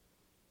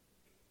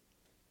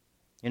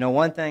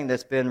 One thing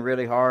that's been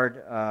really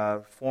hard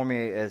for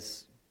me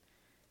is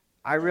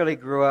I really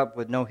grew up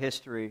with no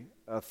history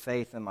of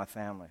faith in my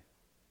family.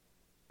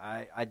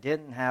 I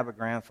didn't have a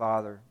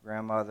grandfather,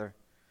 grandmother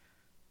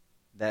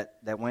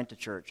that went to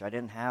church. I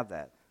didn't have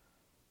that.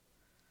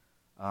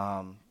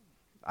 I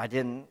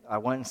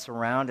wasn't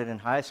surrounded in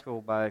high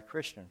school by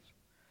Christians.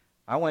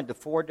 I went to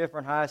 4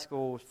 different high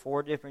schools,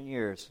 4 different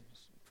years.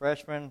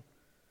 Freshman,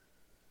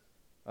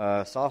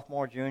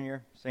 sophomore,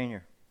 junior,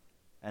 senior.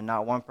 And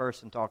not one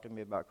person talked to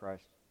me about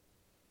Christ.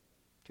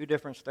 2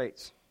 different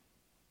states.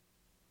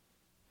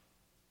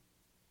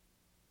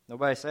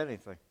 Nobody said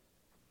anything.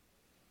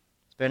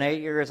 Spent 8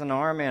 years in the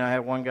Army, and I had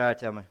one guy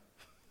tell me.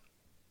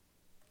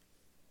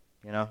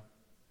 You know?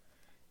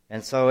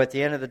 And so at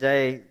the end of the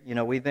day, you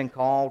know, we've been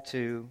called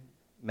to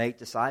make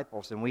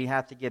disciples, and we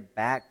have to get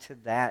back to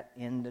that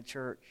in the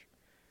church.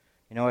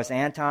 You know, as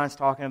Anton's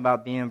talking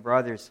about being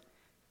brothers,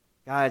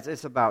 guys,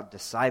 it's about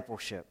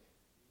discipleship.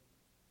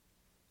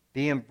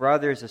 Being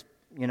brothers is,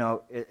 you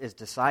know, is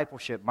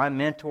discipleship. My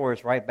mentor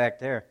is right back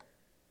there.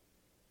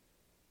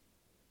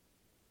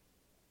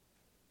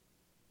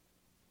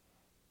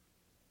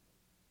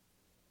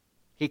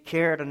 He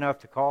cared enough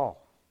to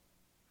call.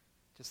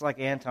 Just like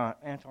Anton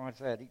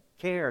said, he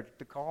cared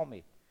to call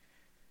me,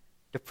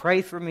 to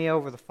pray for me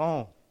over the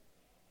phone.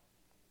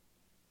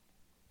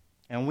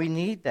 And we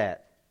need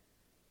that.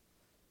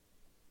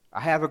 I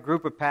have a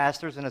group of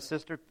pastors and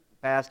assistant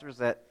pastors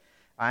that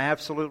I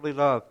absolutely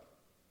love.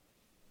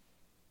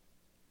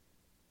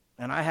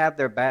 And I have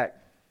their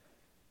back.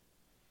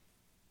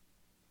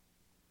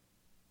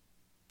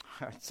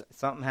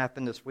 Something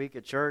happened this week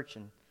at church,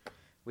 and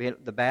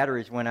the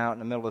batteries went out in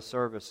the middle of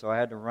service, so I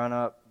had to run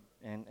up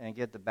and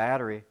get the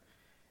battery.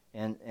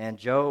 And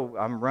Joe,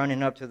 I'm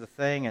running up to the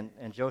thing,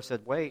 and Joe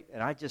said, wait,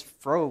 and I just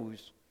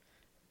froze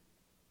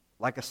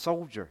like a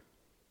soldier.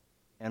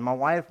 And my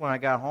wife, when I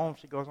got home,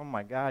 she goes, oh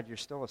my God, you're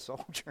still a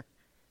soldier.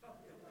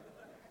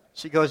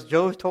 She goes,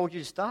 Joe told you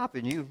to stop,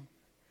 and you.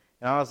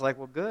 And I was like,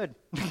 well, good.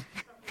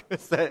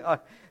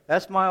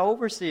 That's my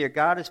overseer.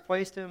 God has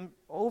placed him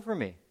over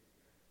me.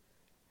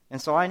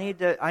 And so I need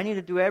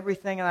to do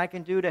everything that I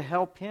can do to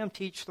help him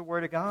teach the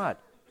Word of God,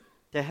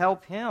 to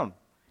help him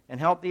and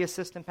help the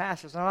assistant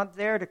pastors. I'm not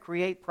there to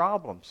create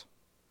problems.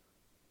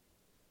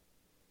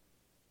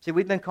 See,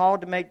 we've been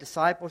called to make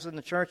disciples in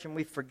the church, and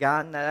we've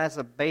forgotten that that's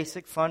a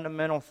basic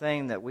fundamental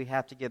thing that we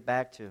have to get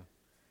back to.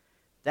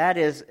 That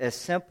is as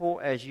simple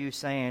as you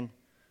saying,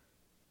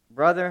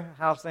 brother,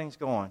 how's things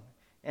going?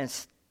 And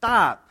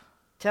stop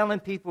telling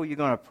people you're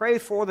going to pray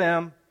for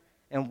them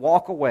and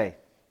walk away.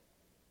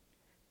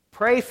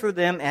 Pray for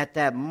them at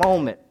that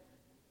moment.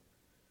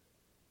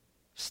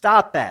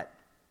 Stop that.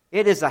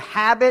 It is a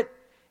habit,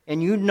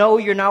 and you know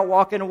you're not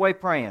walking away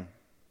praying.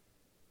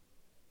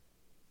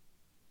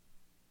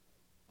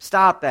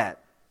 Stop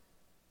that.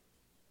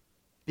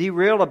 Be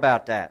real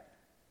about that.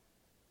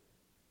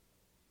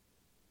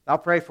 I'll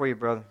pray for you,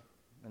 brother.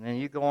 And then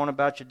you go on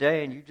about your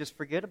day and you just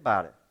forget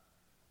about it.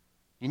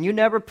 And you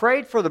never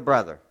prayed for the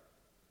brother.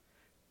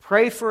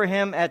 Pray for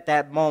him at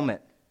that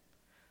moment.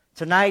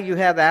 Tonight you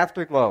have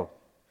Afterglow.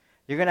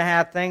 You're going to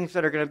have things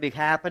that are going to be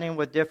happening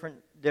with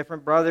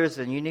different brothers,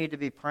 and you need to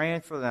be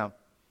praying for them.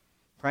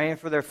 Praying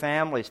for their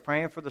families.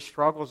 Praying for the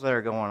struggles that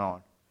are going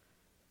on.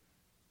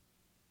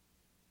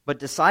 But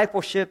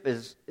discipleship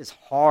is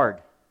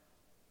hard.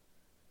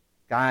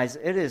 Guys,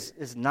 it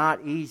is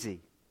not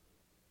easy.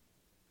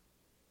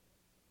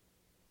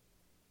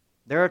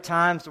 There are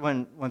times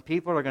when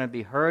people are going to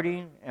be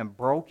hurting and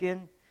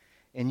broken,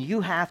 and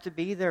you have to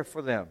be there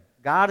for them.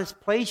 God has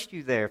placed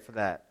you there for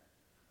that.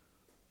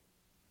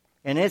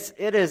 And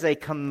it is a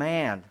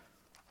command.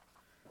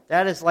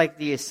 That is like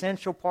the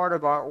essential part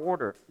of our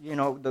order. You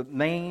know, the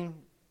main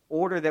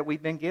order that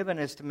we've been given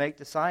is to make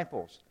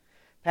disciples.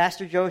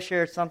 Pastor Joe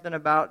shared something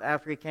about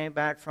after he came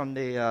back from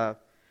the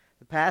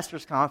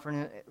pastors'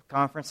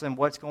 conference and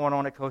what's going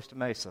on at Costa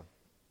Mesa.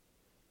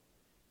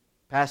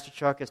 Pastor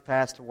Chuck has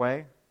passed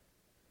away.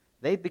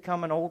 They've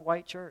become an old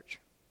white church.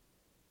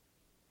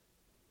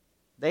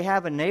 They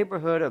have a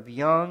neighborhood of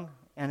young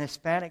and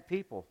Hispanic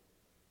people,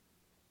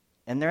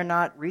 and they're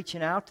not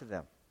reaching out to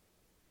them.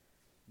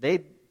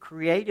 They've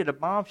created a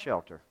bomb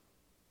shelter.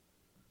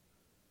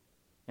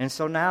 And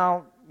so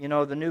now, you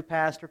know, the new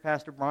pastor,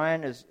 Pastor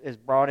Brian, is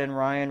brought in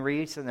Ryan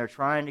Reese, and they're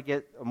trying to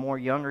get a more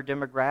younger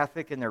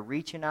demographic, and they're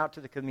reaching out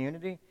to the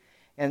community.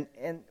 And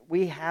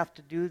we have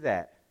to do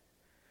that.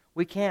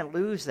 We can't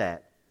lose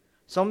that.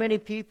 So many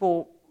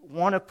people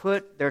want to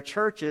put their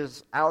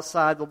churches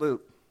outside the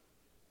loop.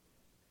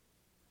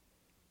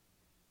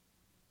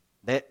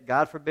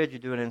 God forbid you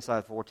do it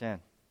inside 410.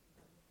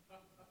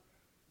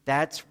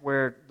 That's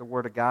where the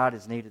Word of God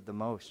is needed the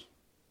most.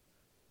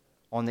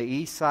 On the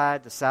east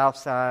side, the south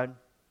side,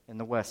 and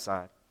the west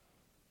side.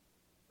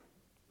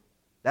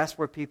 That's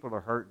where people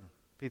are hurting.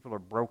 People are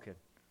broken.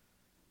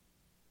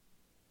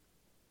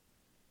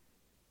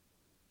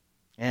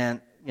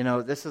 And, you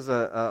know, this is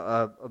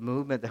a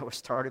movement that was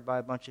started by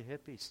a bunch of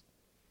hippies.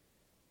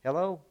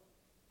 Hello?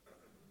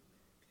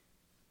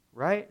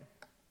 Right?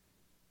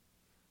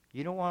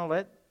 You don't want to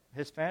let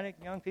Hispanic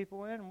young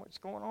people in? What's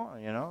going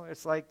on? You know,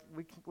 it's like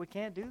we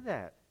can't do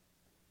that.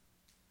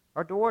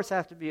 Our doors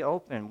have to be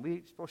open.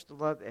 We're supposed to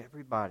love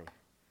everybody.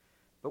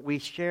 But we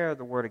share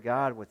the Word of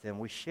God with them.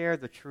 We share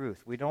the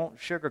truth. We don't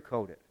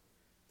sugarcoat it.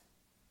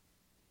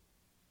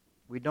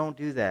 We don't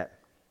do that.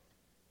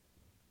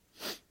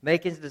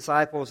 Making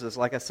disciples is,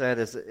 like I said,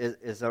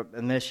 is a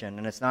mission.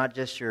 And it's not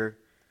just your,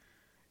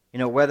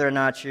 whether or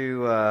not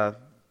you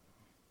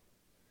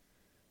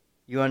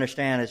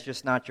understand, it's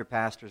just not your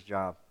pastor's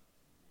job.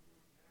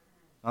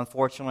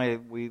 Unfortunately,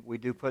 we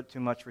do put too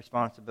much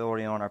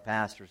responsibility on our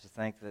pastors to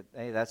think that,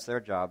 hey, that's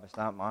their job. It's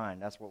not mine.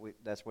 That's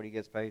what he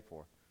gets paid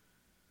for.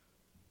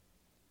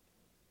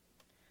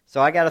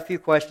 So I got a few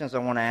questions I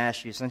want to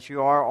ask you. Since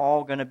you are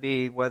all going to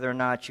be, whether or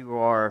not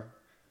you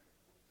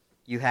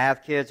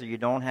have kids or you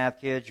don't have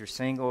kids, you're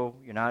single,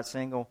 you're not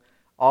single,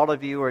 all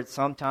of you at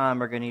some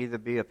time are going to either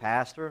be a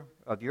pastor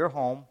of your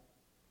home.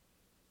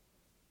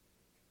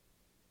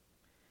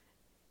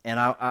 And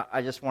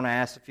I just want to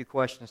ask a few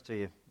questions to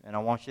you, and I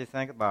want you to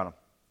think about them.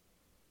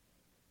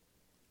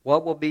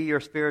 What will be your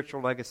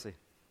spiritual legacy?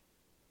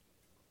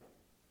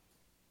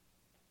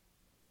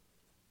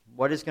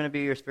 What is going to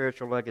be your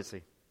spiritual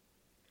legacy?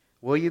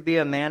 Will you be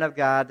a man of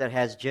God that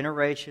has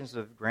generations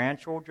of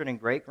grandchildren and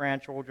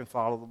great-grandchildren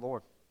follow the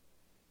Lord?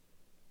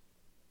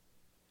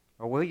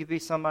 Or will you be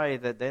somebody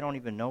that they don't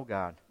even know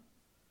God?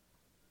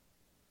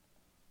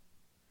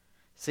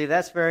 See,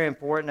 that's very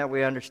important that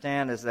we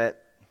understand, is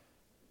that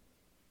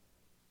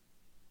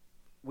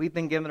we've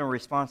been given a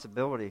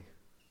responsibility,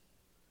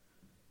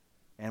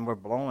 and we're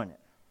blowing it.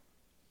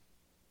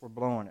 We're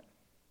blowing it.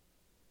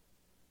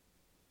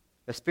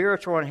 The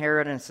spiritual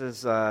inheritance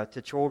is,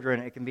 to children,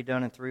 it can be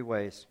done in 3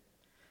 ways.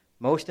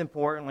 Most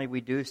importantly, we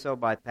do so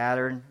by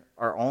pattern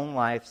our own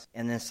lives,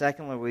 and then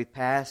secondly, we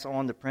pass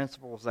on the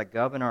principles that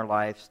govern our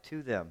lives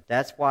to them.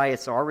 That's why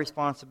it's our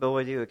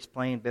responsibility to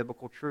explain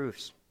biblical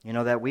truths,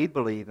 that we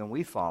believe and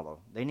we follow.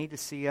 They need to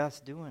see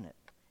us doing it.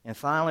 And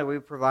finally, we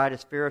provide a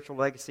spiritual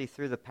legacy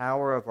through the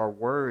power of our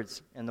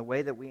words and the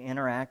way that we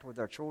interact with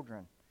our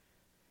children.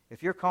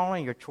 If you're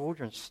calling your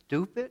children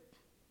stupid,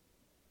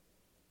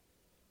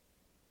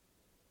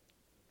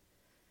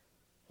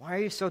 why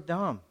are you so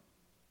dumb?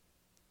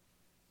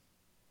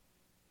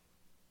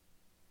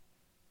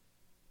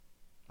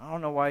 I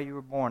don't know why you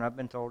were born. I've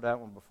been told that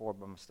one before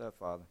by my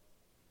stepfather.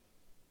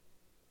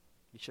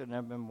 You shouldn't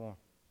have been born.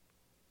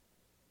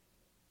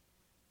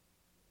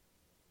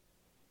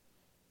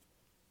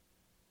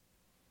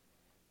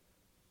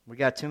 We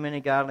got too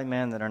many godly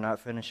men that are not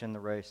finishing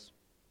the race.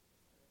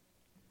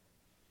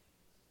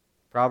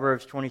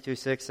 Proverbs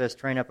 22:6 says,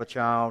 "Train up a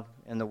child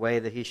in the way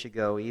that he should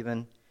go.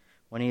 Even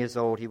when he is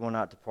old, he will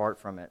not depart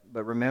from it."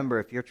 But remember,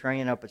 if you're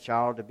training up a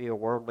child to be a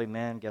worldly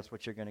man, guess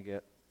what you're going to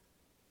get?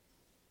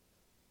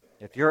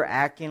 If you're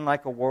acting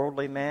like a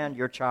worldly man,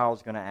 your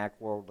child's going to act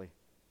worldly.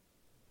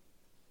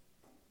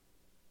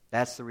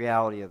 That's the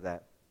reality of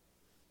that.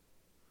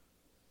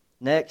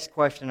 Next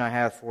question I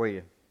have for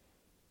you.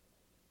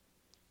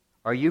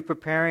 Are you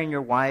preparing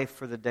your wife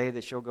for the day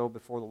that she'll go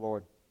before the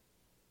Lord?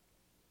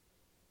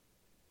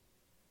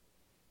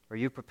 Are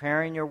you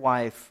preparing your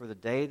wife for the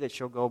day that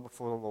she'll go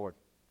before the Lord?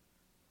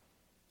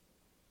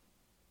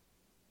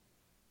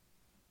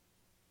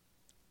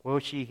 Will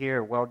she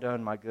hear, "Well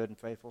done, my good and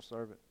faithful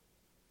servant"?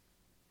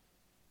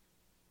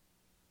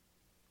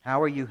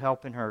 How are you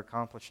helping her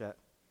accomplish that?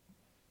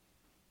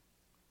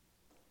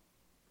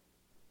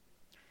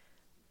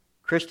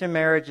 Christian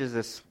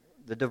marriages,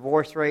 the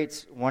divorce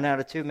rates, 1 out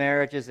of 2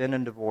 marriages end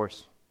in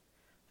divorce.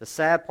 The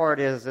sad part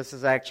is, this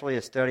is actually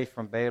a study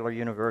from Baylor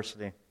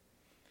University.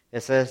 It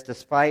says,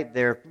 despite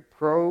their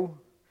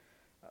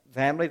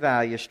pro-family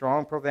values,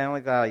 strong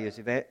pro-family values,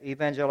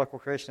 evangelical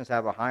Christians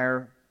have a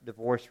higher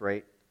divorce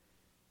rate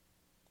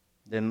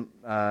than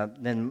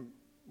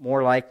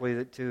more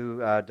likely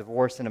to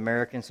divorce than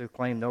Americans who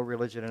claim no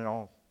religion at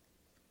all.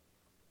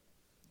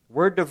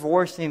 We're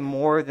divorcing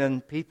more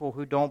than people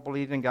who don't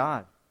believe in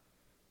God.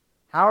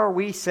 How are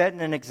we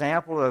setting an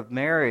example of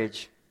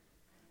marriage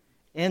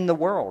in the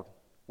world?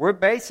 We're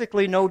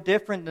basically no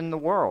different than the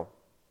world.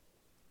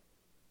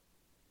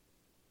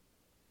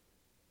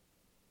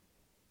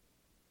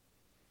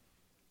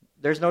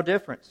 There's no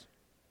difference.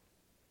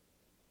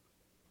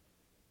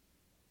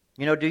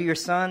 Do your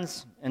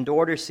sons and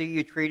daughters see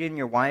you treating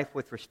your wife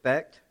with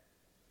respect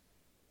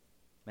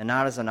and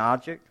not as an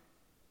object?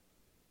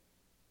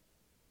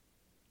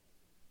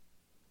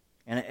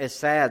 And it's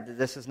sad that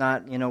this is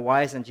not,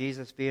 why isn't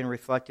Jesus being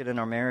reflected in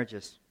our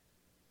marriages?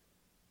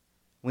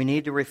 We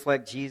need to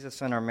reflect Jesus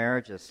in our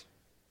marriages.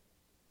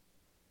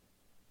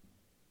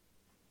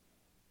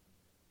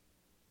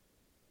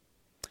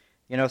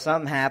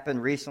 Something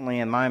happened recently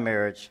in my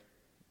marriage.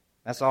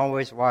 That's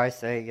always why I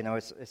say,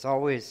 it's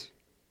always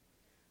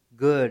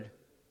good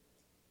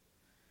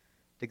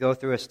to go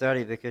through a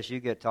study because you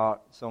get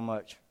taught so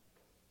much.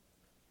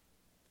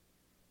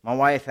 My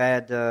wife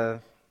had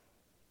the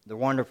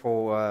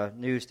wonderful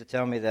news to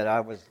tell me that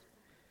I was,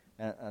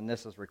 and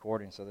this is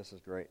recording, so this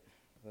is great.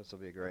 This will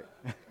be great.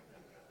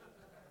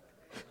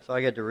 So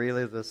I get to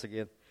relive this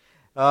again.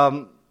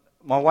 My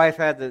wife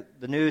had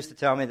the news to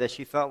tell me that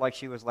she felt like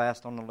she was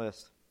last on the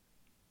list.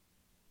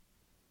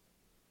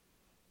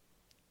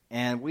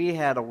 And we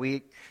had a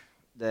week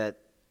that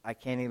I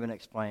can't even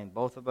explain.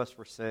 Both of us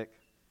were sick.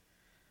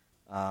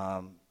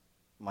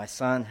 My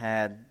son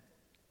had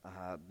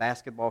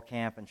basketball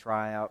camp and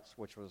tryouts,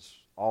 which was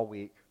all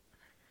week.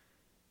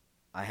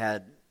 I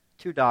had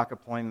 2 doc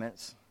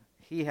appointments.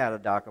 He had a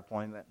doc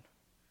appointment.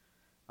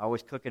 I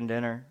was cooking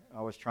dinner.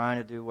 I was trying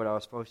to do what I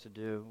was supposed to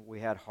do. We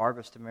had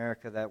Harvest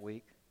America that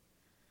week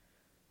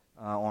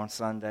on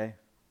Sunday.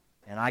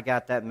 And I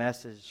got that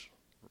message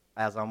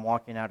as I'm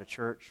walking out of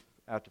church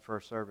after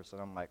first service.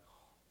 And I'm like,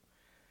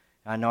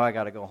 I know I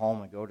got to go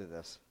home and go to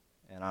this.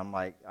 And I'm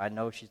like, I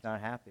know she's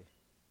not happy.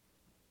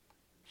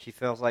 She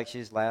feels like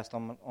she's last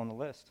on the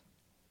list.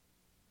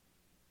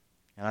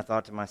 And I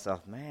thought to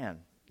myself, man,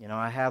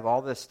 I have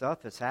all this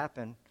stuff that's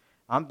happened.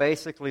 I'm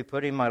basically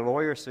putting my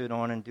lawyer suit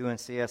on and doing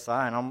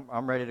CSI, and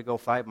I'm ready to go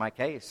fight my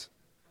case,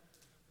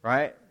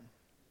 right?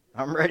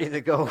 I'm ready to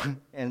go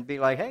and be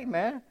like, hey,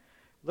 man,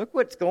 look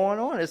what's going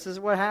on. This is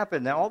what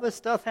happened. Now, all this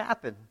stuff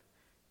happened.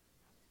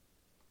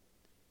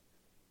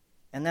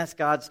 And that's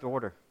God's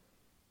daughter.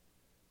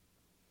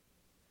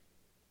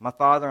 My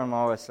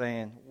father-in-law was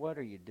saying, what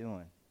are you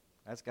doing?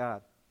 That's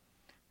God.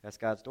 That's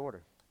God's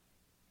daughter.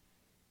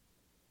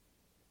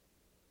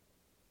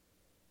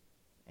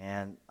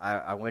 And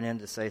I went in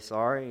to say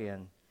sorry,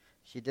 and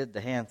she did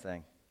the hand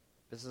thing.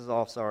 This is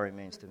all sorry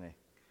means to me.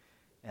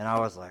 And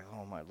I was like,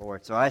 oh, my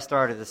Lord. So I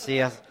started to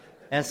see us.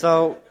 And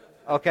so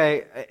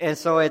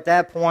at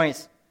that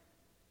point,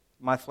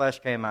 my flesh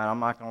came out. I'm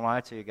not going to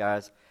lie to you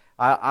guys.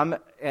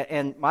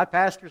 And my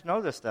pastors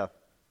know this stuff.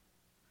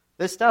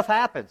 This stuff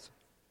happens.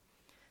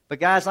 But,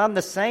 guys, I'm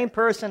the same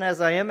person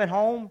as I am at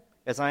home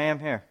as I am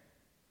here.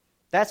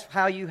 That's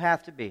how you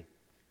have to be.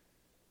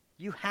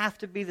 You have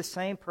to be the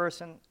same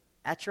person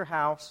at your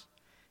house,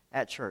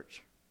 at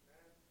church.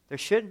 There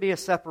shouldn't be a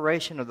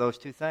separation of those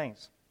two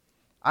things.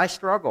 I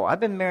struggle. I've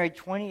been married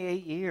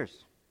 28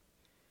 years.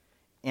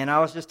 And I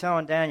was just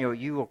telling Daniel,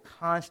 you will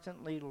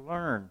constantly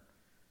learn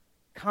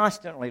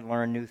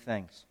new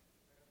things.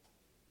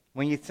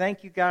 When you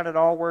think you got it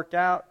all worked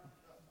out,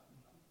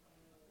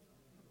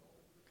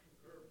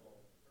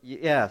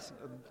 yes,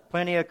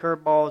 plenty of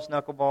curveballs,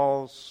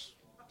 knuckleballs,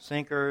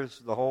 sinkers,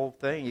 the whole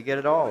thing. You get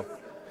it all.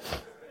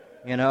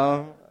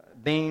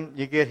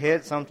 You get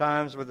hit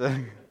sometimes with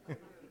a...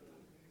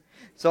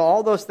 So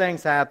all those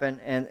things happen,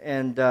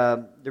 and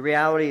the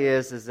reality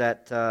is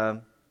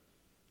that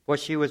what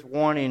she was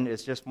wanting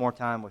is just more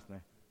time with me.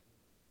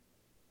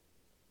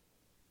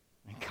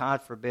 And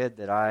God forbid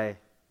that I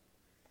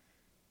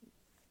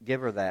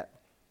give her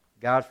that.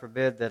 God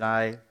forbid that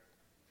I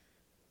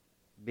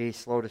be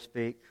slow to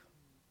speak,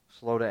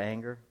 slow to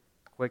anger,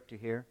 quick to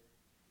hear.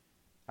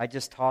 I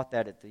just taught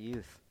that at the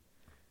youth.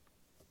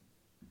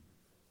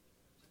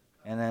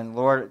 And then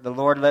the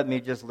Lord let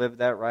me just live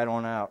that right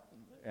on out.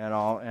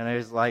 And it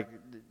was like,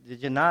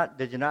 did you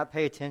not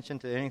pay attention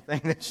to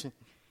anything that you...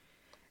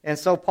 And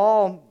so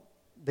Paul,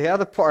 the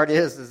other part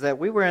is that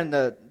we were in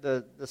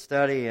the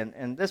study,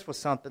 and this was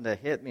something that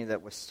hit me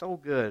that was so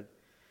good.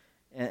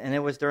 And it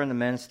was during the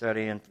men's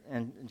study,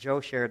 and Joe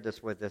shared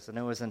this with us, and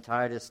it was in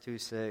Titus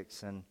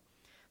 2:6. And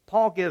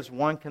Paul gives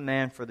one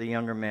command for the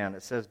younger man.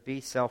 It says, be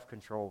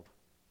self-controlled.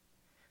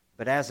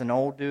 But as an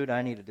old dude,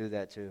 I need to do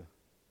that too.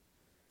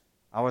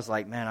 I was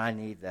like, man, I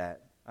need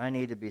that. I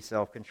need to be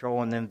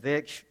self-controlled. And then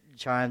Vic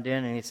chimed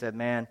in and he said,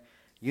 man,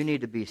 you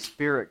need to be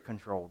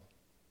Spirit-controlled.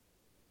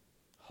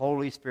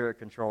 Holy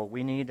Spirit-controlled.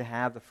 We need to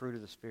have the fruit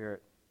of the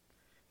Spirit.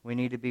 We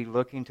need to be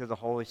looking to the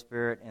Holy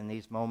Spirit in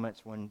these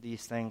moments when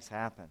these things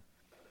happen.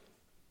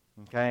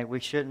 Okay?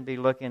 We shouldn't be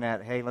looking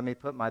at, hey, let me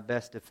put my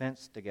best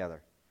defense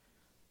together.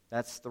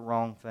 That's the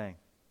wrong thing.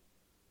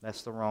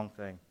 That's the wrong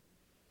thing.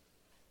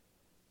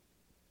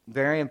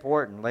 Very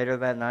important. Later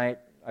that night,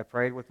 I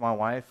prayed with my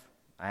wife.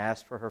 I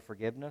asked for her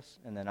forgiveness,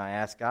 and then I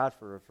asked God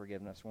for her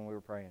forgiveness when we were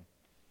praying.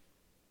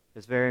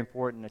 It's very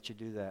important that you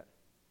do that.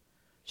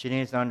 She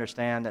needs to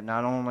understand that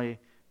not only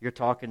you're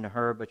talking to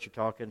her, but you're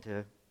talking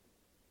to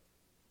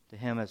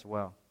Him as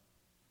well.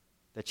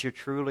 That you're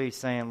truly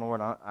saying, Lord,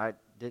 I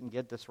didn't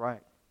get this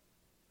right.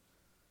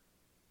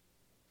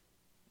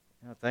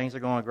 Things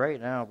are going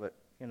great now, but,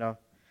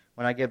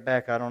 when I get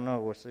back, I don't know.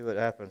 We'll see what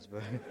happens.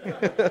 But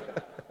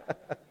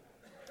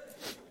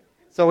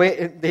So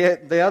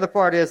the other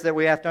part is that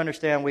we have to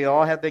understand we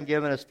all have been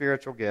given a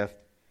spiritual gift.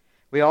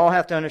 We all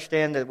have to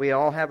understand that we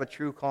all have a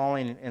true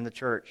calling in the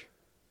church.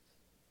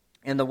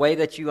 And the way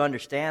that you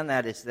understand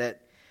that is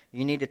that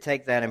you need to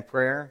take that in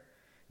prayer.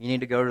 You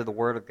need to go to the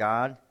Word of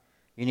God.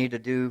 You need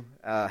to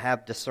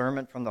have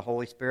discernment from the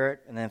Holy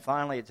Spirit. And then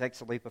finally, it takes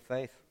a leap of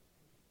faith.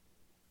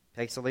 It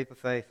takes a leap of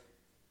faith.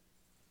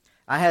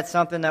 I had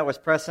something that was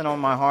pressing on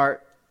my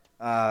heart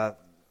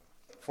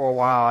for a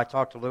while. I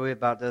talked to Louis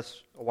about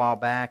this a while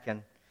back,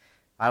 and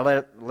I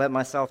let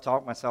myself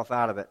talk myself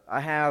out of it.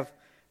 I have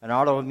an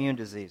autoimmune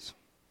disease.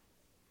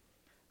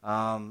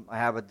 I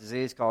have a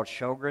disease called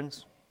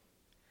Sjogren's.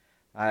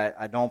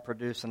 I don't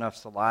produce enough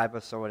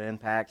saliva, so it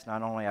impacts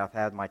not only I've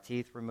had my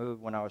teeth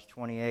removed when I was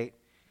 28,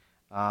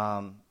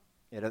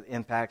 it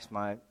impacts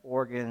my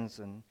organs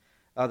and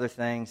other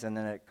things, and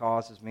then it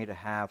causes me to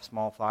have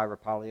small fiber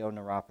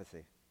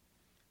polyneuropathy.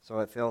 So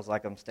it feels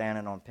like I'm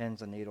standing on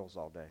pins and needles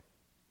all day.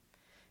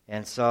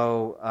 And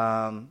so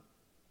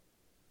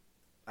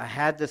I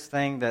had this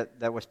thing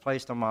that was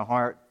placed on my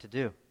heart to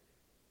do.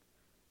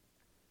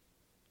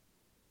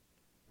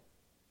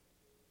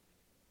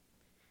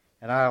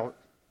 And I'm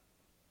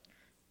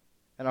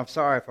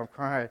sorry if I'm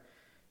crying,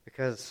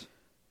 because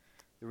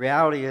the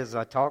reality is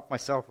I talked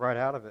myself right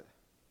out of it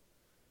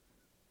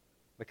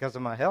because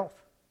of my health.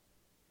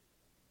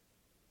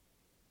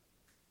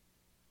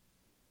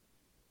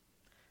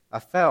 I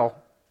fell.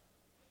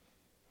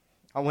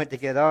 I went to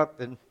get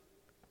up, and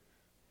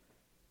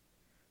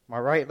my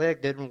right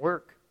leg didn't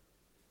work.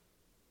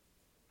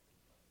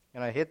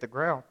 And I hit the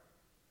ground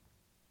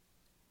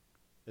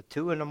at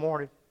 2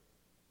 a.m.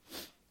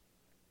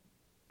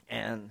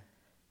 And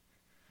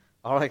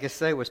all I could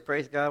say was,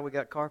 praise God, we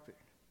got carpet.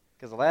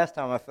 Because the last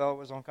time I fell, it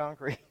was on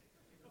concrete.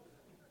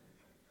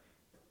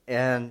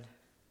 And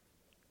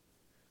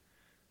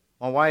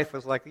my wife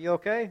was like, are you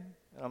okay?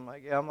 And I'm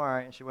like, yeah, I'm all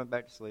right. And she went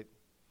back to sleep.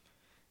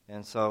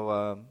 And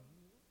so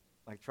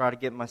I tried to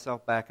get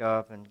myself back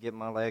up and get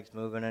my legs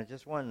moving, and it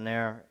just wasn't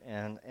there.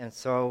 And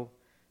so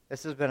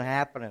this has been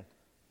happening.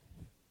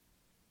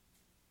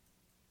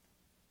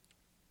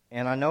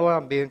 And I know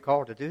I'm being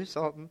called to do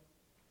something.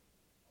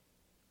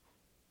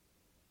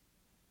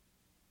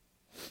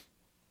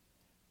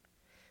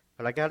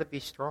 But I got to be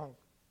strong.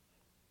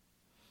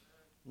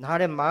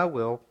 Not in my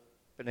will,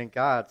 but in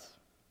God's.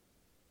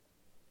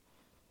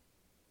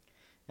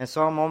 And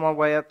so I'm on my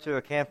way up to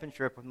a camping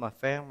trip with my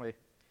family.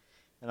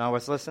 And I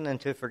was listening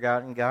to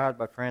Forgotten God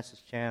by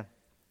Francis Chan.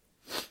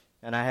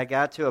 And I had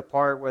got to a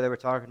part where they were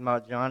talking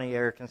about Johnny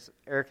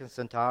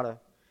Erickson-Tata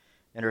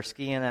and her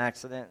skiing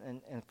accident.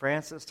 And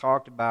Francis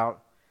talked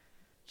about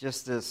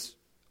just this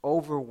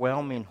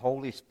overwhelming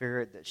Holy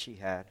Spirit that she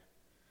had,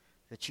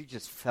 that you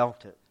just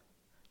felt it.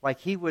 Like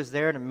he was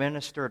there to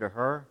minister to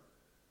her,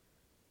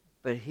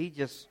 but he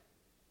just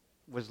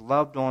was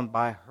loved on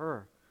by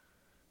her.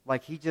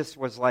 Like he just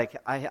was like,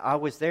 I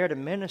was there to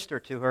minister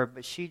to her,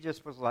 but she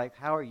just was like,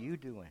 how are you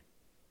doing?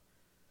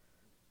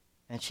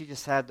 And she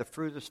just had the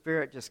fruit of the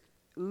Spirit just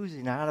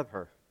oozing out of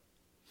her.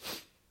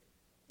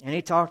 And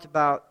he talked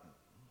about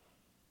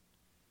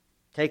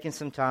taking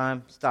some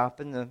time,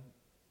 stopping the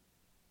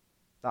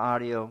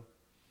audio,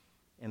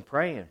 and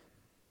praying,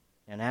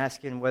 and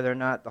asking whether or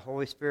not the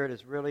Holy Spirit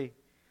is really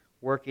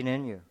working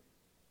in you,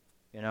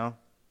 you know?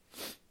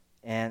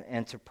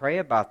 And to pray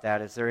about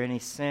that. Is there any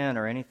sin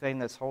or anything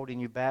that's holding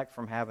you back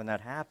from having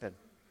that happen?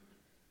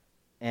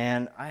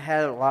 And I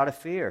had a lot of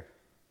fear.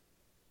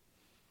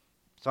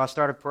 So I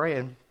started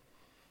praying.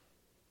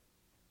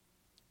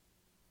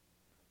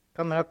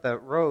 Coming up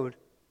that road,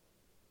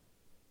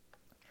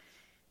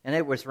 and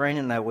it was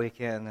raining that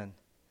weekend, and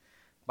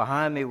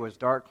behind me was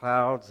dark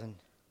clouds, and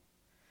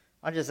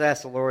I just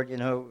asked the Lord,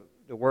 to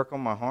work on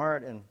my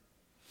heart and,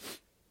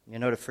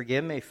 to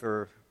forgive me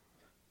for,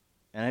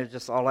 and it was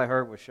just all I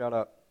heard was, shut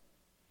up.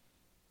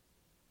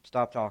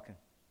 Stop talking.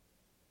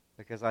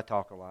 Because I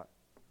talk a lot.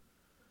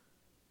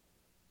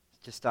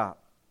 Just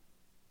stop.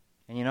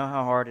 And you know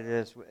how hard it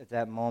is at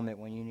that moment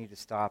when you need to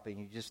stop and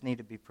you just need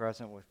to be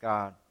present with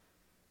God.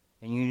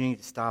 And you need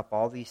to stop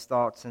all these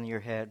thoughts in your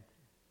head.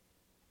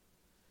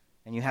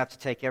 And you have to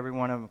take every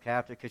one of them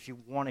captive because you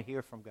want to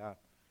hear from God.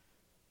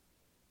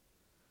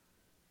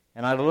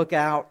 And I look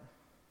out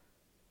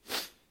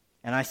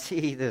and I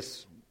see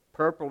this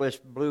purplish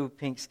blue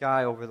pink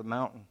sky over the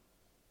mountain.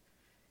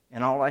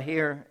 And all I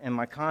hear in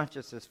my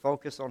conscience is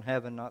focus on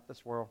heaven, not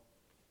this world.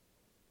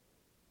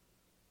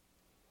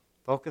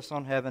 Focus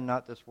on heaven,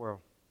 not this world.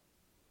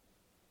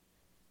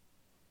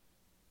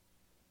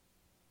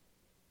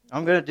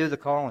 I'm going to do the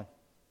calling.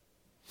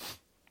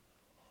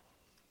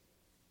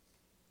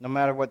 No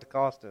matter what the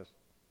cost is.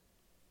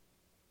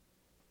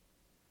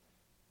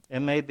 It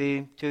may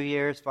be 2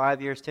 years,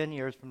 5 years, 10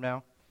 years from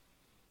now.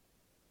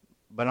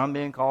 But I'm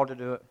being called to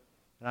do it.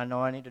 And I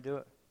know I need to do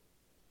it.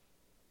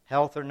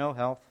 Health or no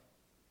health.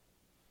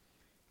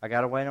 I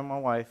got to wait on my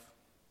wife.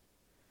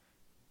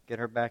 Get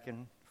her back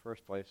in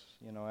first place,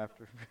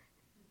 after.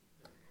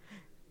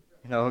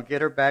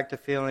 Get her back to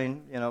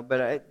feeling,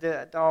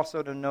 but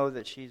also to know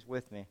that she's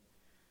with me.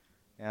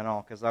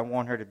 Because I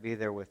want her to be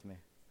there with me.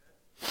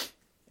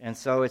 And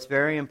so it's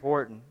very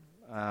important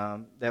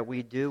that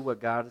we do what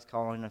God is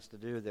calling us to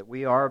do, that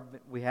we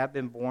have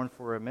been born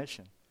for a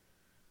mission.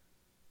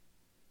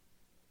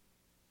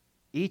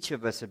 Each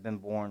of us have been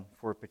born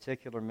for a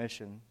particular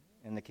mission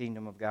in the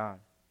kingdom of God.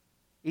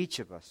 Each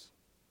of us.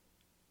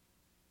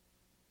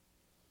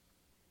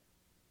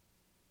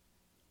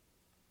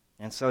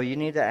 And so you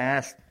need to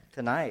ask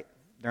tonight,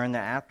 during the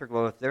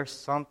afterglow, if there's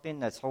something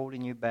that's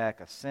holding you back,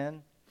 a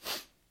sin,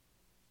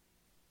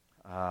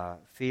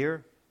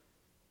 fear,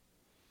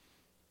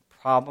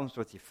 problems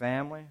with your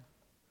family,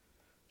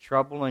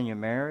 trouble in your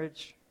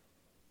marriage.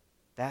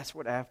 That's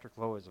what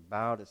Afterglow is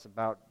about. It's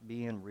about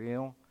being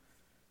real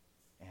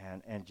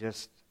and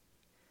just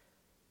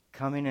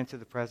coming into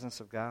the presence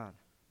of God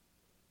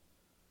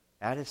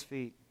at His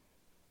feet,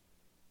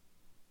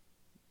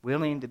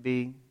 willing to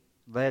be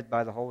led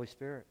by the Holy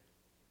Spirit.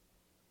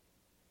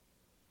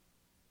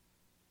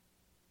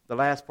 the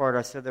last part,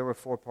 I said there were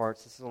 4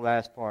 parts. This is the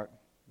last part.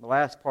 The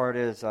last part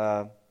is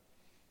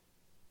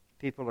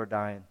people are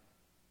dying.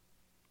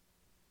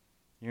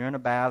 You're in a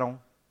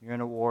battle. You're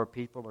in a war.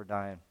 People are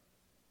dying.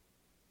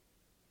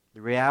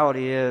 The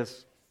reality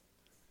is,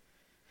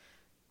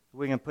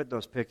 we can put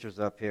those pictures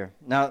up here.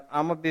 Now,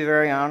 I'm going to be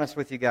very honest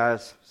with you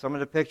guys. Some of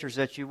the pictures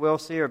that you will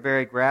see are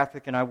very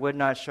graphic, and I would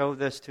not show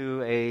this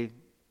to a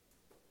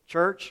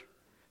church,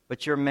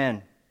 but you're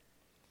men.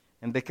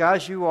 And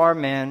because you are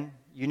men,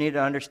 you need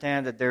to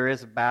understand that there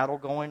is a battle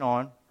going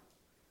on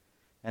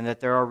and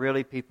that there are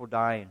really people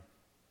dying.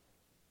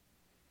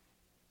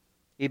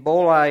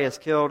 Ebola has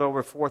killed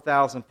over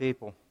 4,000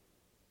 people.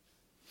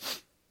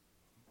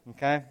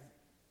 Okay?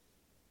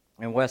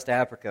 In West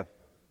Africa.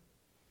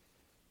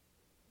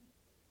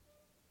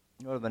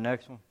 Go to the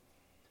next one.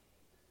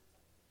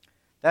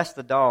 That's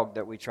the dog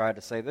that we tried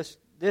to save.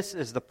 This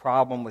is the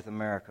problem with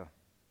America.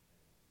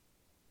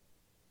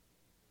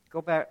 Go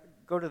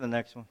to the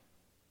next one.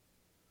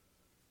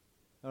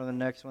 Go to the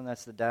next one.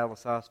 That's the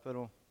Dallas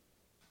Hospital.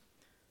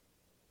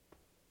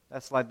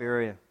 That's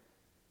Liberia.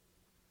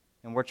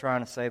 And we're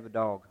trying to save a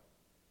dog.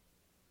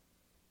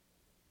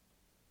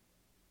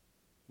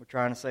 We're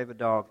trying to save a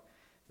dog.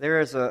 There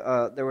was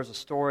a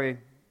story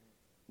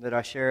that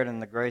I shared in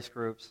the Grace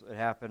groups. It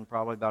happened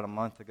probably about a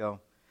month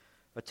ago.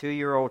 A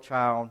 2-year-old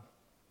child.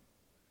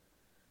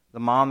 The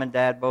mom and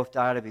dad both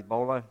died of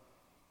Ebola.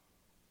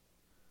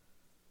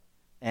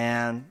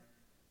 And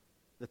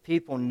the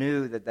people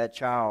knew that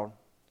child,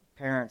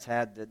 parents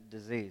had the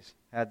disease,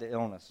 had the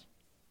illness.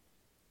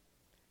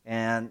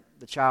 And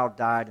the child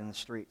died in the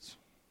streets.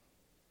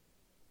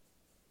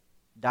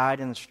 Died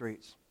in the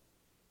streets.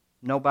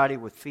 Nobody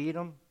would feed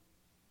him,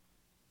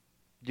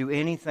 do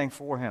anything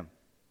for him.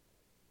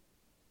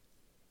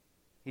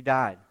 He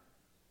died.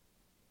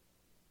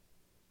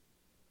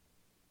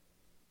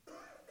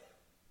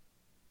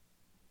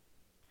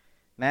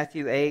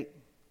 Matthew 8,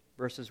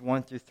 verses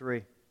 1 through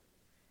 3.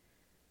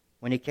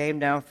 When he came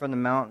down from the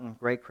mountain,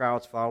 great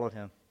crowds followed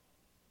him.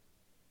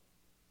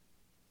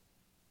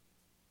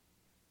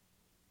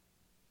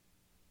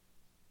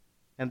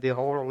 And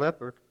behold, a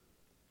leper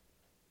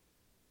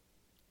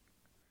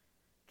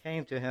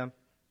came to him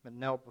and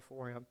knelt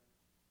before him,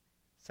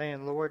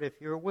 saying, Lord, if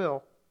you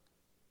will,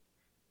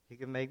 you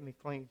can make me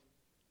clean.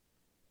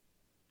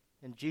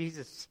 And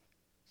Jesus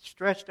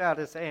stretched out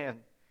his hand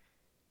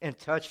and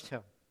touched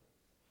him,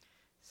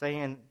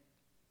 saying,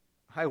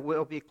 I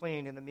will be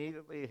clean. And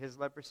immediately his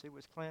leprosy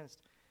was cleansed.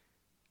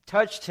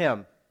 Touched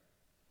him.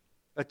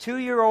 A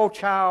 2-year-old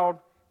child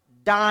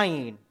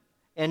dying,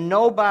 and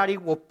nobody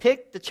will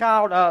pick the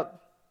child up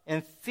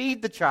and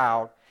feed the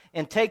child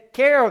and take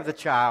care of the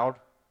child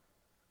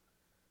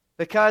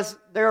because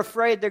they're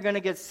afraid they're going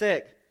to get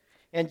sick.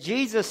 And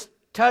Jesus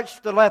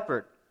touched the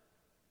leopard.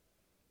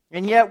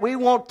 And yet we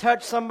won't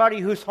touch somebody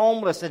who's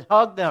homeless and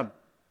hug them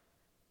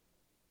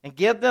and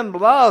give them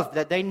love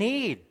that they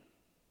need.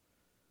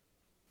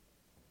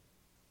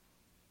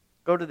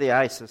 Go to the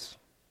ISIS.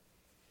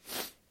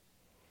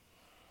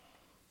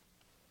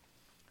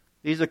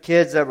 These are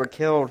kids that were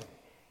killed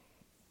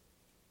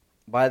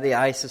by the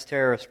ISIS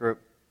terrorist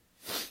group.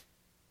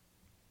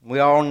 We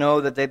all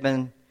know that they've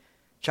been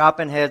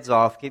chopping heads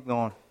off. Keep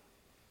going.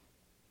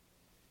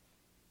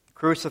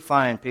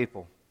 Crucifying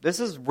people. This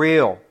is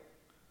real.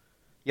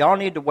 Y'all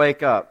need to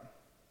wake up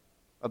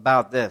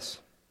about this.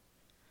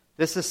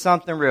 This is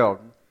something real.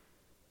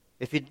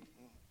 If you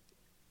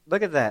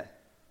look at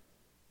that.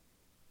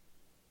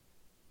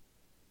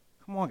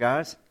 Come on,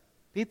 guys.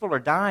 People are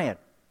dying.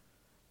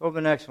 Go to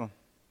the next one.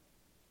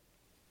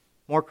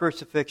 More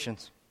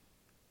crucifixions.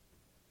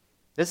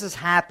 This is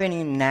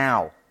happening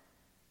now.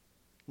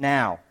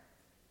 Now.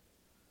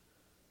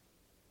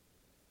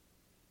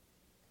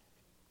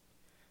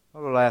 Go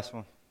to the last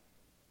one.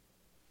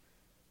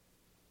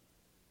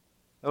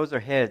 Those are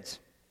heads.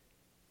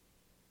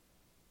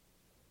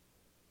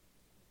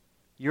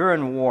 You're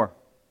in war.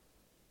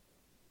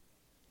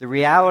 The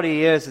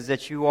reality is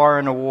that you are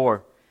in a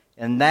war.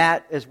 And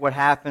that is what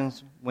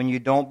happens when you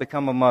don't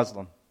become a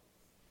Muslim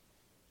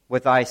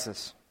with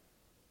ISIS.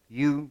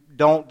 You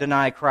don't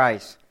deny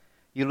Christ.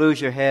 You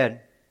lose your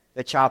head.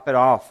 They chop it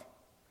off.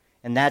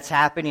 And that's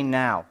happening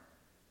now.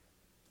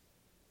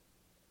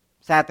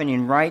 It's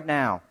happening right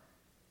now.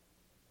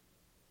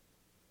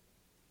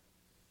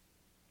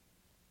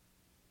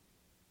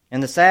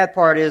 And the sad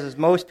part is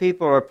most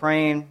people are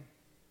praying,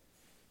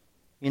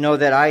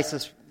 that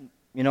ISIS,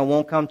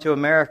 won't come to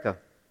America.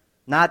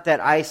 Not that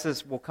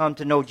ISIS will come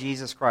to know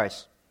Jesus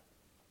Christ.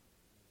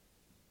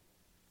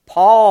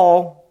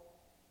 Paul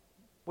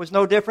was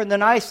no different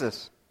than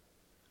ISIS.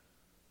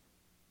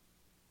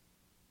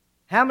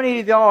 How many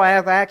of y'all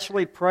have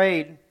actually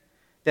prayed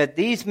that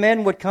these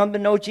men would come to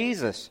know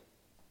Jesus?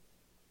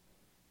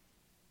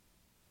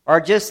 Or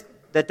just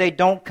that they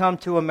don't come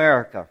to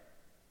America?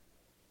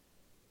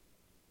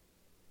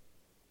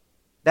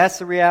 That's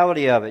the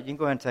reality of it. You can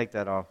go ahead and take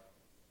that off.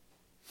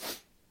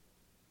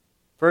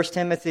 1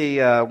 Timothy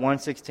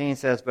 1:16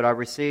 says, But I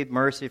received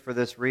mercy for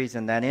this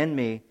reason, that in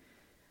me,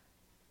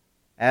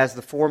 as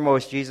the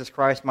foremost Jesus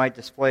Christ might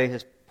display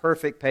his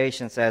perfect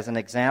patience as an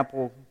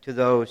example to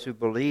those who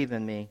believe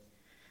in me,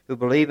 who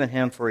believe in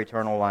him for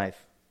eternal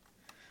life.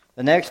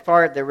 The next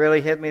part that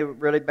really hit me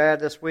really bad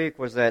this week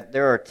was that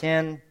there are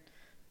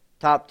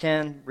top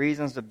 10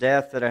 reasons of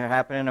death that are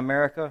happening in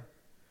America.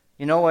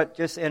 You know what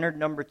just entered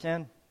number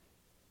 10?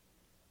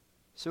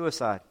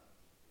 Suicide.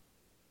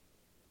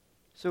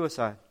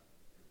 Suicide.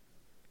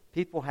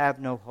 People have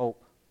no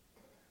hope,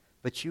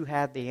 but you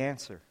have the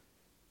answer.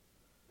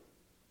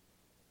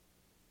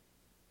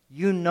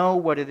 You know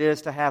what it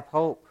is to have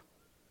hope.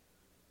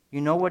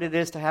 You know what it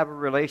is to have a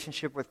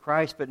relationship with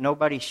Christ, but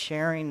nobody's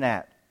sharing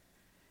that.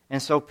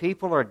 And so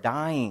people are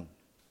dying.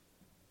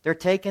 They're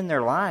taking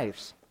their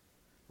lives.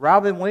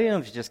 Robin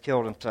Williams just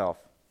killed himself.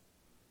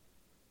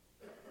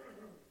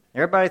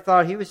 Everybody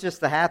thought he was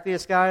just the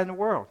happiest guy in the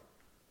world.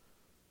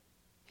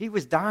 He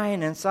was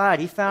dying inside.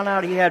 He found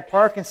out he had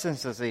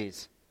Parkinson's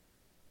disease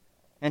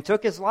and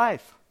took his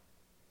life.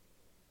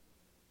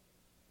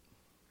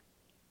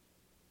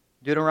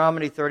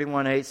 Deuteronomy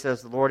 31:8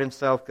 says, "The Lord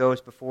himself goes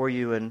before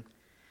you and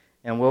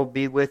will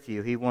be with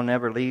you. He will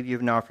never leave you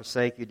nor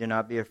forsake you. Do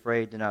not be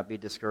afraid. Do not be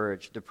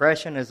discouraged."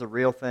 Depression is a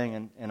real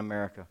thing in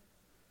America.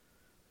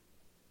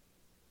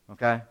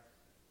 Okay?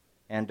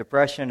 And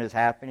depression is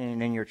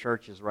happening in your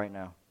churches right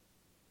now.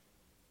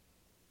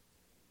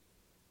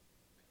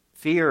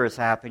 Fear is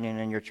happening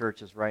in your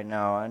churches right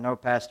now. I know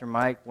Pastor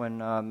Mike, when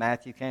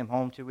Matthew came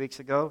home 2 weeks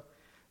ago,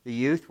 the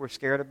youth were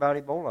scared about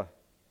Ebola.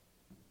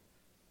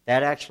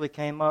 That actually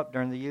came up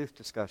during the youth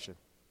discussion.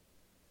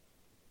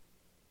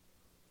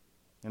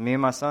 And me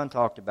and my son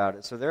talked about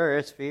it. So there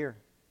is fear.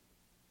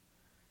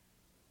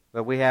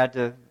 But we had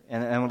to,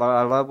 and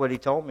I love what he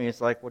told me. It's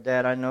like, well,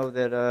 Dad, I know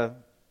that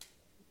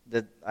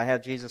that I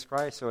have Jesus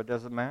Christ, so it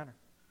doesn't matter.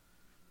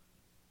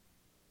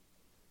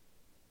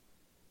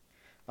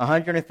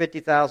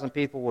 150,000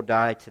 people will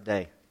die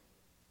today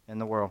in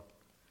the world.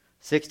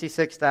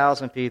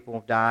 66,000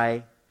 people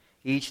die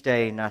each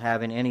day not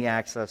having any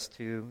access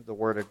to the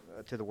Word of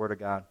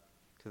God,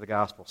 to the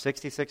gospel.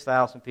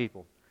 66,000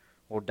 people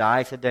will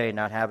die today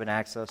not having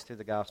access to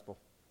the gospel.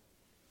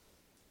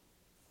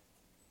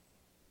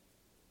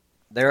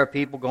 There are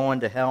people going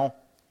to hell,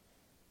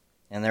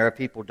 and there are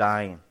people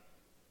dying.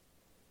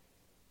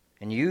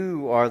 And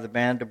you are the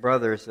band of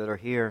brothers that are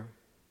here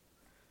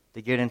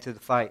to get into the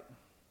fight.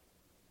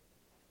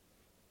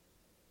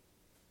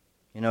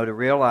 You know, to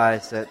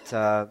realize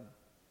that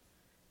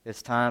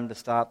it's time to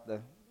stop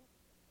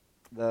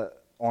the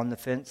on the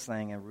fence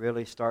thing and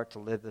really start to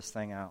live this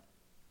thing out.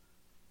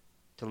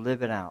 To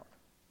live it out.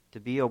 To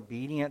be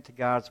obedient to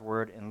God's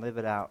word and live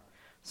it out.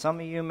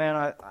 Some of you,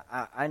 man,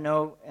 I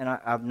know, and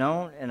I've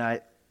known, and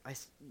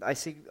I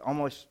see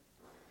almost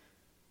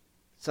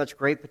such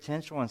great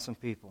potential in some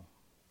people.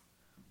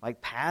 Like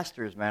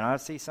pastors, man. I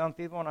see some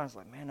people, and I was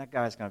like, man, that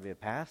guy's going to be a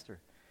pastor.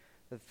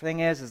 The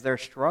thing is they're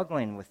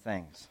struggling with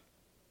things.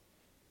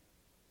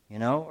 You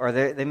know, or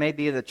they may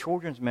be in the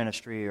children's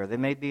ministry, or they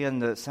may be in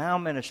the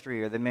sound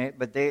ministry,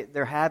 but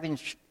they're having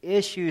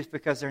issues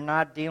because they're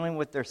not dealing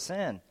with their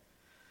sin.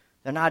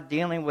 They're not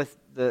dealing with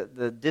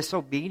the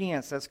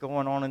disobedience that's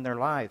going on in their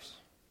lives.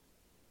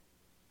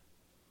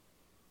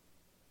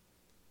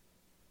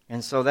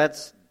 And so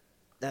that's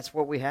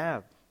what we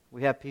have.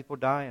 We have people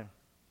dying.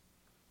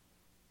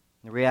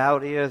 The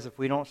reality is, if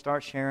we don't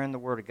start sharing the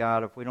Word of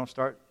God, if we don't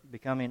start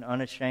becoming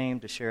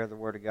unashamed to share the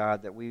Word of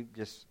God, that we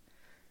just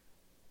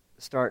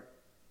start,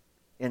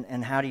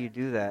 and how do you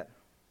do that?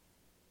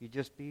 You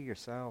just be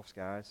yourselves,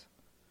 guys.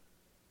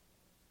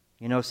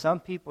 You know, some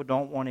people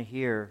don't want to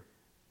hear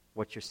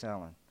what you're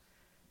selling.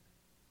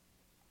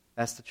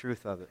 That's the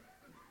truth of it.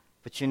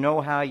 But you know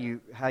how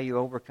you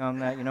overcome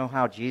that? You know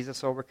how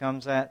Jesus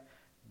overcomes that?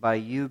 By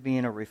you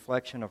being a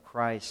reflection of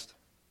Christ.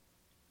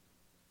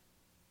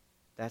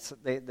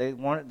 They're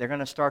going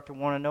to start to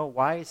want to know,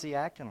 why is he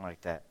acting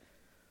like that?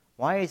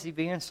 Why is he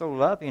being so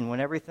loving when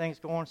everything's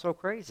going so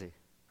crazy?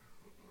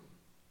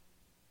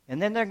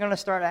 And then they're going to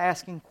start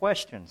asking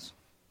questions.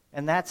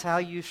 And that's how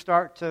you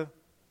start to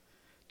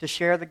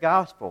share the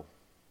gospel.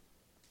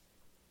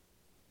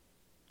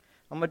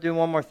 I'm going to do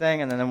one more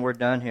thing, and then we're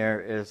done here,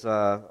 is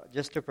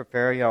just to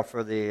prepare y'all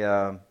for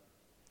the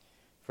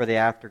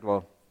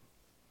afterglow.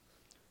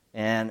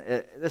 And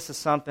this is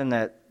something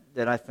that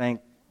I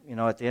think, you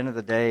know, at the end of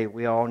the day,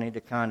 we all need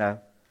to kind of,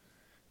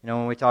 you know,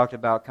 when we talked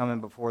about coming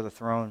before the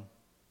throne,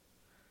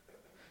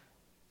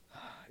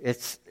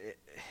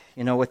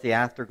 you know, with the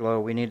afterglow,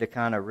 we need to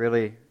kind of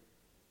really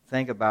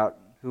think about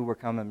who we're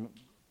coming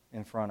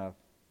in front of.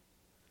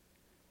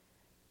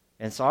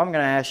 And so I'm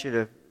going to ask you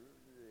to,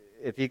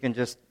 if you can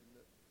just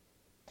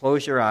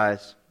close your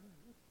eyes.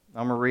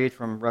 I'm going to read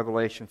from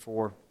Revelation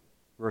 4,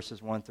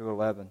 verses 1 through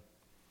 11.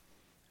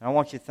 And I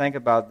want you to think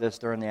about this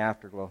during the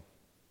afterglow.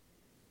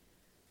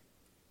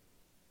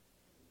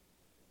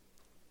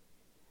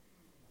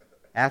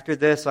 After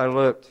this I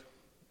looked,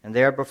 and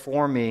there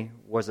before me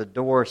was a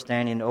door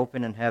standing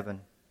open in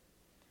heaven.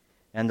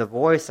 And the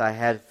voice I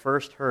had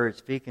first heard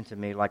speaking to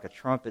me like a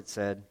trumpet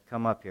said,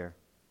 "Come up here,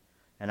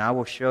 and I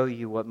will show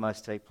you what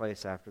must take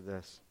place after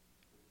this."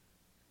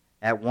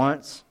 At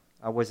once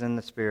I was in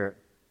the Spirit,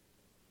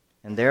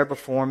 And there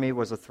before me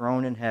was a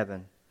throne in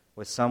heaven,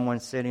 with someone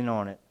sitting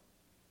on it.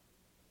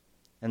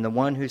 And the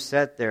one who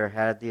sat there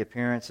had the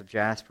appearance of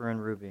jasper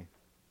and ruby.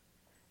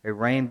 A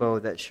rainbow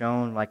that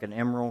shone like an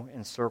emerald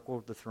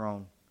encircled the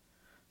throne.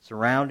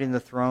 Surrounding the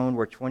throne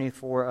were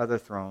 24 other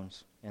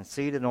thrones, and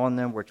seated on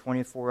them were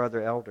 24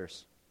 other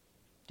elders.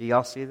 Do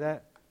y'all see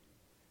that?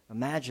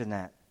 Imagine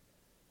that.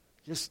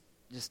 Just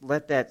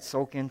let that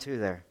soak into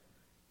there.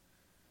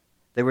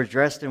 They were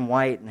dressed in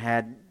white and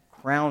had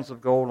crowns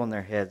of gold on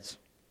their heads.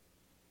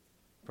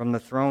 From the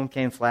throne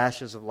came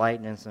flashes of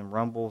lightnings and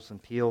rumbles and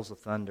peals of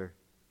thunder.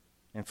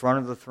 In front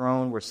of the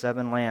throne were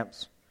 7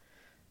 lamps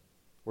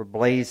were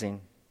blazing.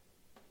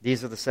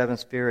 These are the 7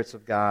 spirits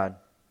of God.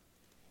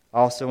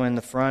 Also in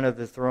the front of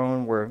the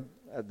throne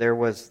there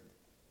was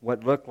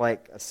what looked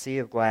like a sea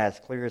of glass,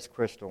 clear as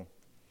crystal.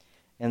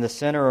 In the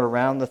center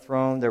around the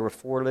throne there were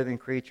 4 living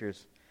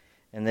creatures,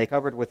 and they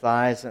covered with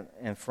eyes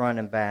in front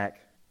and back.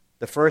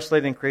 The first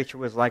living creature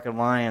was like a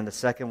lion, the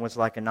second was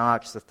like an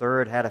ox, the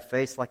third had a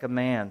face like a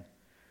man,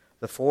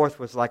 the fourth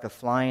was like a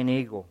flying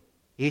eagle.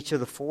 Each of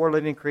the 4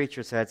 living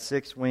creatures had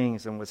 6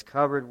 wings and was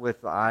covered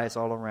with eyes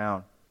all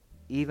around.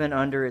 Even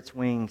under its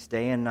wings,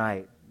 day and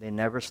night, they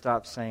never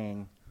stopped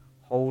saying,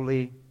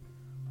 Holy,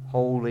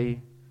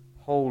 holy,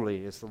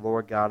 holy is the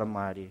Lord God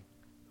Almighty,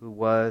 who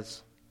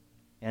was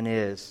and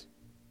is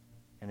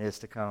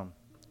to come.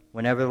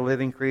 Whenever the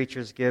living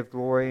creatures give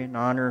glory and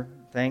honor,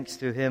 thanks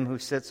to him who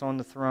sits on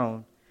the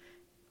throne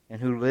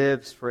and who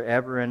lives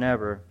forever and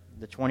ever,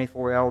 the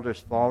 24 elders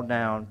fall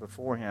down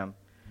before him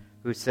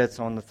who sits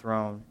on the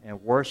throne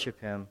and worship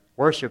him,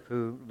 worship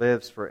who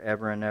lives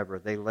forever and ever.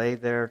 They lay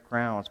their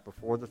crowns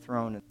before the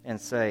throne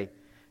and say,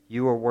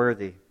 You are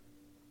worthy,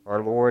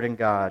 our Lord and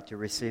God, to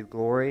receive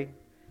glory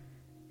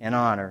and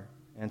honor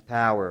and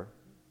power,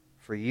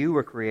 for you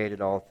were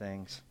created all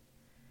things,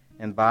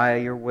 and by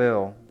your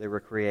will they were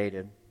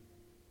created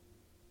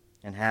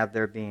and have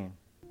their being.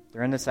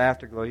 During this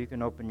afterglow, you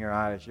can open your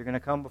eyes. You're going to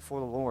come before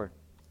the Lord.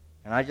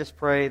 And I just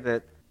pray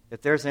that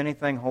if there's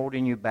anything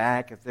holding you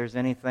back, if there's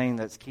anything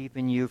that's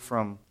keeping you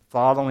from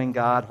following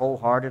God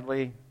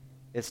wholeheartedly,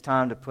 it's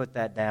time to put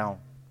that down.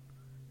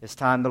 It's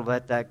time to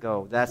let that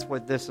go. That's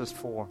what this is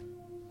for.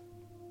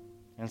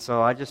 And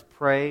so I just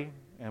pray,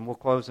 and we'll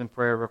close in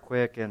prayer real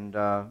quick. And,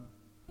 I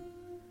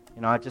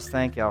just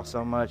thank y'all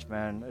so much,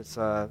 man. It's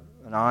an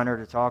honor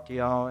to talk to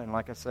y'all. And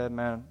like I said,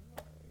 man,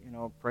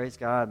 praise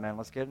God, man.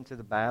 Let's get into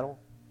the battle.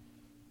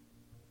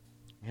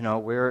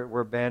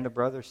 We're a band of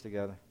brothers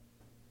together.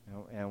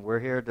 And we're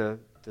here to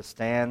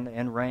stand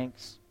in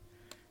ranks,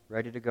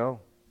 ready to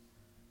go.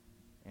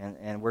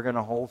 And we're going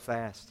to hold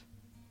fast.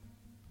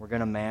 We're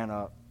going to man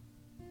up.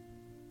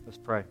 Let's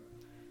pray.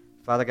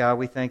 Father God,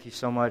 we thank you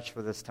so much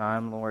for this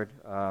time, Lord.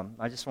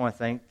 I just want to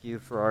thank you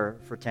for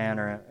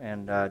Tanner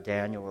and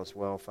Daniel as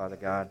well, Father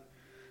God,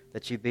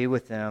 that you be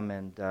with them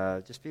and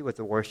just be with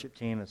the worship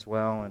team as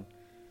well, and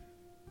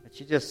that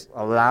you just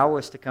allow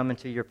us to come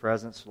into your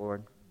presence,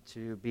 Lord,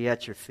 to be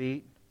at your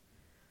feet,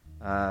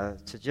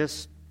 to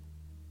just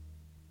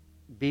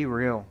be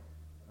real,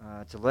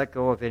 to let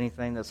go of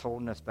anything that's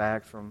holding us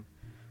back from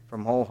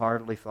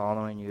wholeheartedly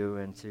following you,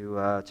 and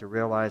to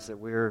realize that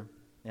we're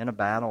in a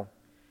battle,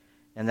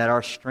 and that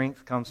our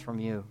strength comes from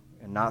you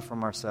and not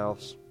from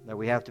ourselves, that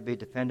we have to be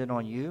dependent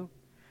on you,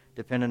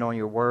 dependent on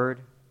your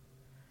word.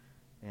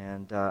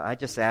 And I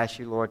just ask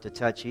you, Lord, to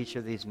touch each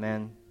of these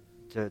men,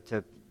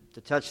 to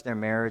touch their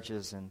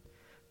marriages and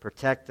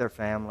protect their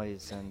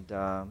families, and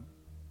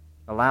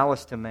allow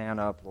us to man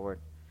up, Lord,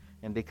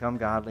 and become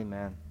godly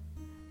men.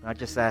 And I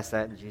just ask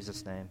that in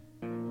Jesus' name.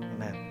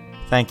 Amen.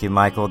 Thank you,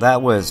 Michael.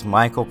 That was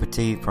Michael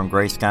Petit from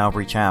Grace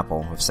Calvary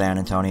Chapel of San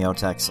Antonio,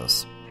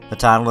 Texas. The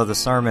title of the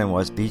sermon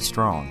was Be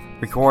Strong,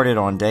 recorded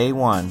on Day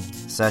 1,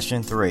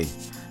 Session 3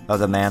 of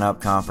the Man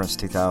Up Conference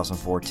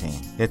 2014.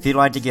 If you'd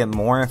like to get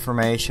more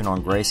information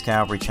on Grace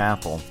Calvary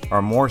Chapel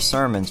or more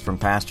sermons from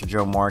Pastor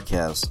Joe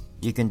Marquez,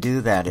 you can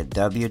do that at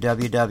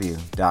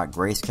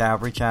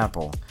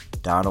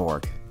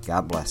www.gracecalvarychapel.org.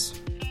 God bless.